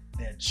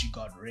that she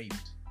got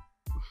raped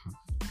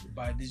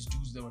by these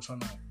dudes that were trying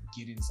to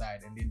get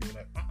inside, and then they were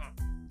like,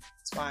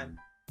 it's fine.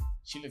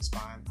 She looks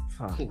fine.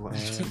 fuck, What?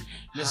 man.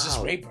 Let's just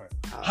How? rape her.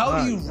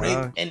 How do you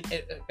Fuck, rape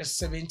a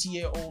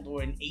 70-year-old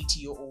or an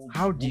 80-year-old?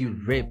 How do you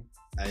woman, rape?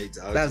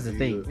 bro? That's the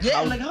thing. Yeah,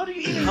 How- like how do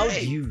you even How rape?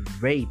 do you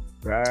rape,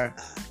 bruh?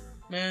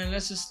 Man,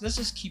 let's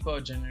just keep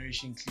our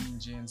generation clean,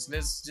 gents.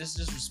 Let's just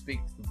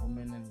respect the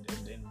woman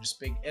and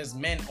respect as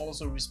men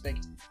also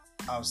respect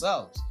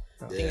ourselves.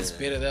 I think it's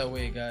better that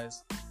way,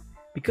 guys.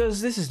 Because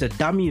this is the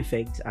dummy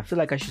effect. I feel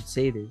like I should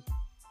say this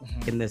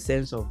Mhm. in the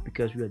sense of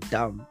because we are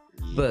dumb.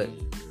 But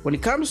when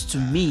it comes to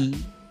me,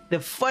 the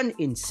fun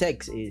in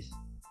sex is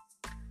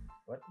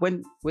What?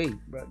 when wait,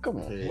 bro, come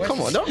on, What?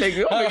 come on, don't make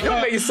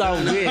it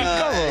sound weird. Come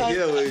on. I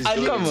needed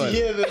Come to on.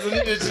 hear this. I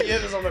needed to hear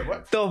this. I'm like,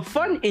 what? The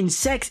fun in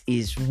sex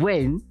is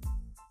when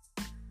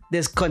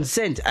there's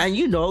consent and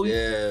you know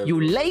Yeah, you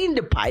bro. lay in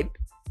the pipe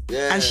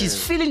Yeah. and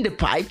she's feeling the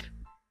pipe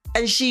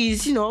and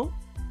she's, you know,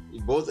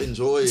 You both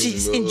enjoy.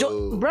 she's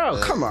bro,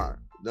 Like, come on.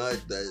 Not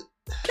that.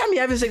 Can't be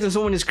having sex and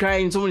someone is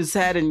crying, someone is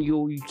sad and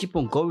you keep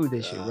on going with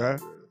this shit, bro.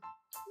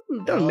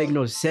 It doesn't make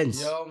no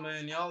sense. Yo,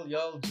 man,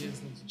 y'all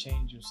just need to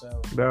change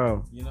yourself.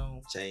 Bro. You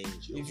know, Change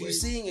your if you're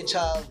ways, seeing a bro.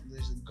 child,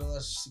 there's a girl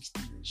that's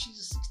 16. She's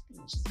a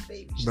 16. She's a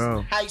baby. She's Bro.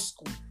 in high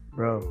school.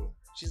 Bro.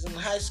 She's in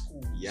high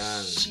school.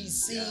 Young.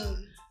 She's seeing.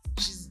 Young.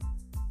 She's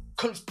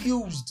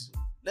confused.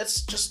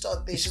 Let's just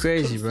start there. It's She's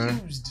crazy,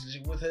 confused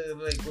with her,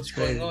 like what's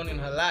going on in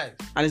her life.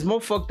 And it's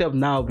more fucked up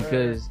now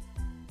because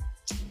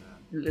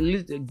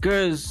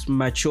girls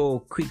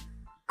mature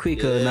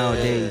quicker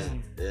nowadays.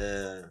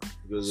 Yeah.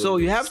 Because So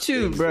of you these have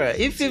to, things bruh. that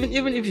you If see,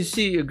 even if you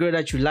see a girl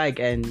that you like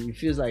and it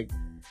feels like,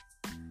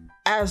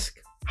 ask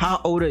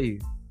how old are you.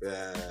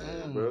 Yeah,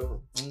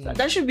 bro.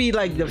 That should be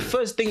like the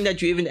first thing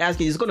that you even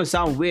asking. It's gonna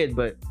sound weird,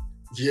 but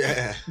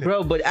Yeah.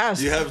 bro, but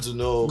ask, You have to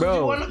know,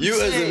 bro. You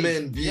as a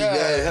man, be you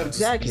have to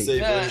Exactly. be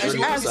safe. Yeah, on and your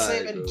you have to side,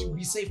 save and bro. to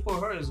be safe for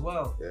her as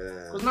well. Yeah.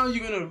 Because now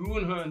you're gonna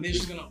ruin her, and then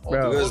she's gonna.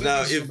 Bro. Because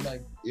now, she's if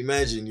like,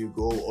 imagine you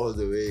go all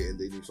the way and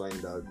then you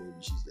find out maybe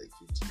she's like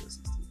 15 or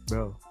 16,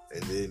 bro,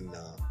 and then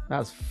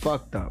that's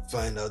fucked up,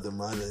 find out the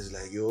mother is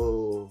like,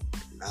 yo,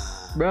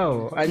 nah,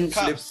 bro. And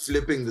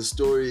flipping the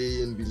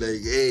story and be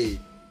like, hey,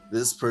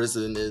 this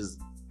person is,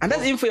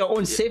 that's even for your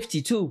own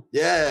safety too.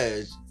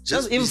 yeah,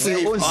 just even be for your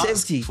safe, own ask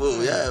safety. for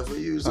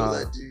you, so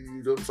that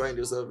you don't find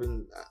yourself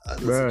in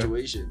other Bruh.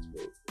 situations,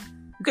 bro.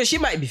 Because she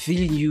might be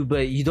feeling you,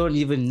 but you don't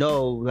even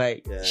know.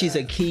 Like she's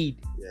a kid.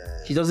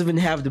 Yeah, She doesn't even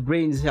have the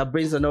brains. Her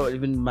brains are not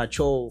even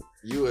mature,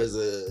 you as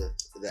the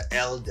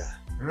elder,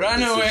 run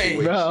in the away,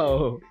 situation.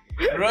 bro.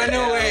 run The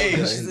away.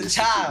 elder She's in a the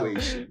child.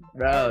 situation.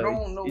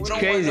 Bro, We it's don't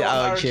crazy want no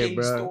out here, R. Kelly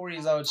bro.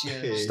 Stories out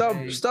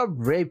here. Stop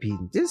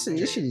raping. This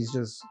shit is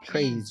just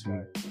crazy,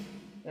 man.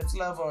 Let's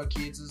love our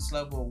kids. Let's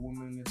love our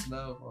women. Let's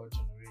love our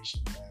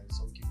generation, guys,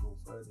 so we can go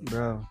further.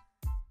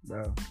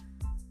 Bro.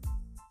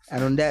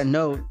 And on that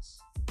note,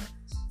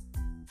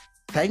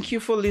 thank you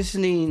for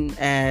listening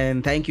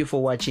and thank you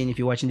for watching. If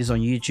you're watching this on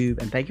YouTube,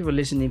 and thank you for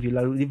listening if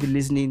you're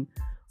listening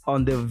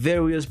on the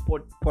various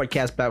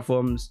podcast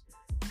platforms.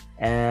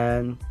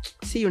 And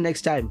see you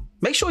next time.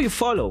 Make sure you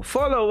follow,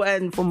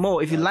 and for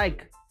more, if you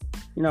like,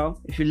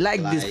 if you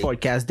like this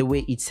podcast the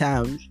way it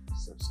sounds,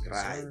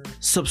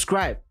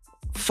 subscribe,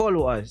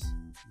 follow us.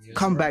 Yes,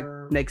 Come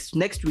sir. back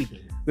next week.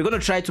 We're gonna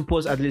try to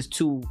post at least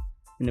 2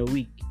 in a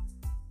week.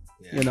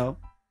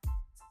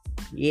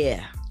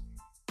 Yeah.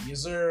 Yes,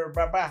 sir.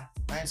 Bye bye.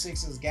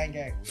 96's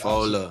gang.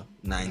 Follow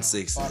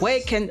 96.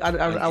 Where can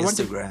I want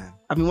to? Instagram.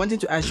 I've been wanting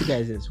to ask you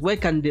guys this. Where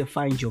can they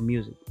find your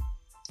music?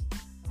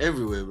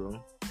 Everywhere,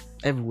 bro.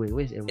 Everywhere.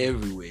 Where's everywhere?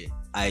 Everywhere.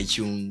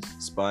 iTunes,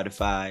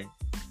 Spotify,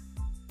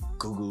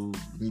 Google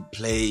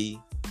Play,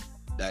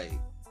 like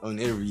on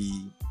every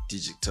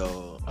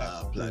digital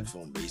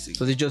platform, basically.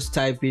 So they just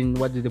type in,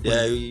 what did they put?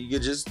 Yeah, you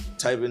could just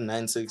type in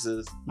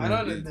 96's. I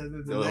know that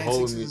the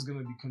whole 96 is gonna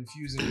be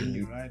confusing when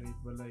you write it,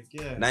 but like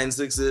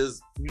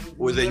 96's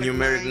with a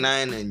numeric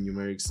 9 and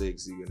numeric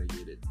 6, you're gonna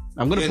get it.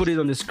 I'm gonna put it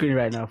on the screen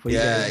right now for you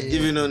guys.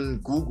 Even on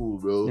Google,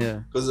 bro. Yeah.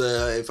 Because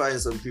I find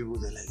some people,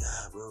 they're like,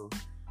 bro,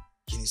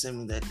 can you send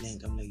me that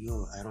link? I'm like,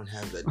 yo, I don't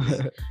have that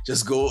link.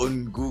 Just go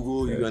on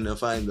Google, you're gonna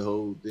find the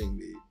whole thing.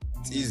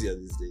 It's easier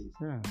these days.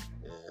 Yeah.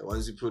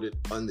 Once you put it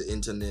on the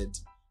internet,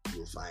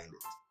 you'll find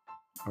it.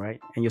 All right.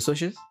 And your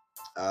socials?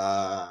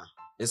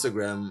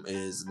 Instagram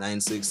is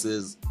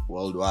 96's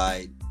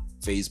worldwide.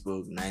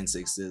 Facebook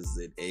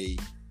 96ZA.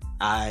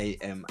 I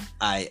am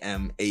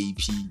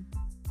AP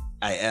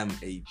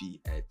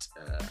at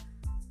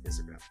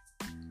Instagram.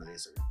 On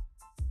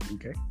Instagram.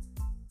 Okay.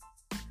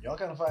 y'all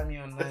can find me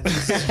on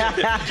 96.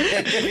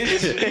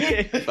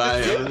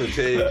 Find on the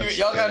page.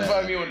 Y'all can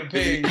find me on the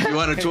page. You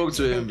want to talk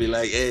to him, be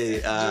like, hey,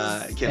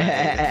 can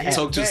I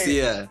talk to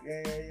Sia?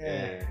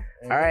 Yeah.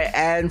 All right,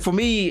 and for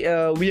me,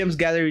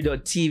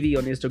 williamsgallery.tv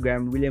on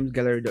Instagram,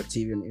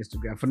 williamsgallery.tv on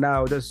Instagram. For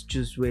now, that's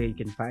just where you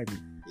can find me.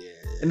 Yeah.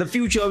 In the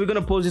future, we're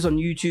gonna post this on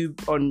YouTube.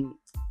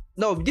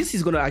 This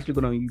is gonna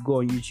go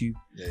on YouTube,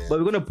 but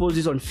we're gonna post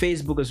this on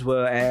Facebook as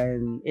well,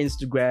 and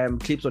Instagram,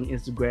 clips on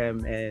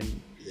Instagram, and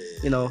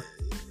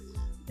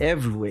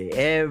everywhere,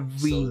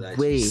 So that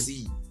you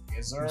see,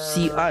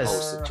 see us.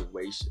 whole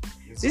situation.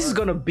 This is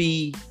gonna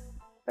be.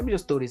 Let me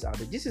just throw this out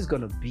there. This is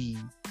gonna be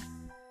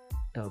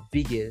the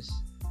biggest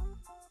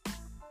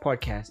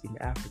podcast in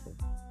Africa.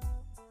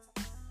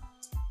 I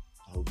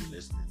hope you're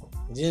listening.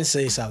 You didn't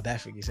say South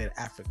Africa, you said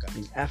Africa.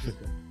 In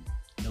Africa.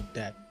 Nope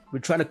that. We're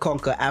trying to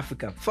conquer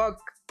Africa. Fuck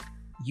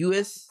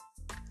US.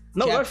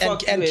 No, not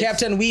fuck and US.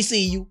 Captain, we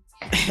see you.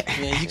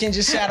 Yeah, you can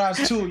just shout out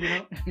too,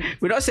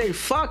 We're not saying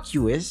fuck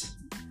US,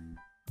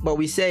 but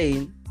we're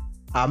saying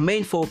our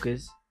main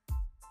focus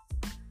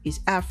is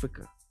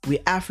Africa.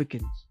 We're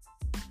Africans.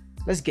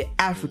 Let's get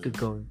Africa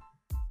going.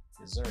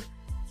 Yes, sir.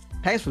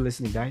 Thanks for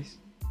listening, guys.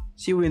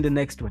 See you in the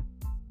next one.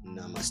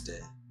 Namaste.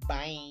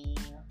 Bye.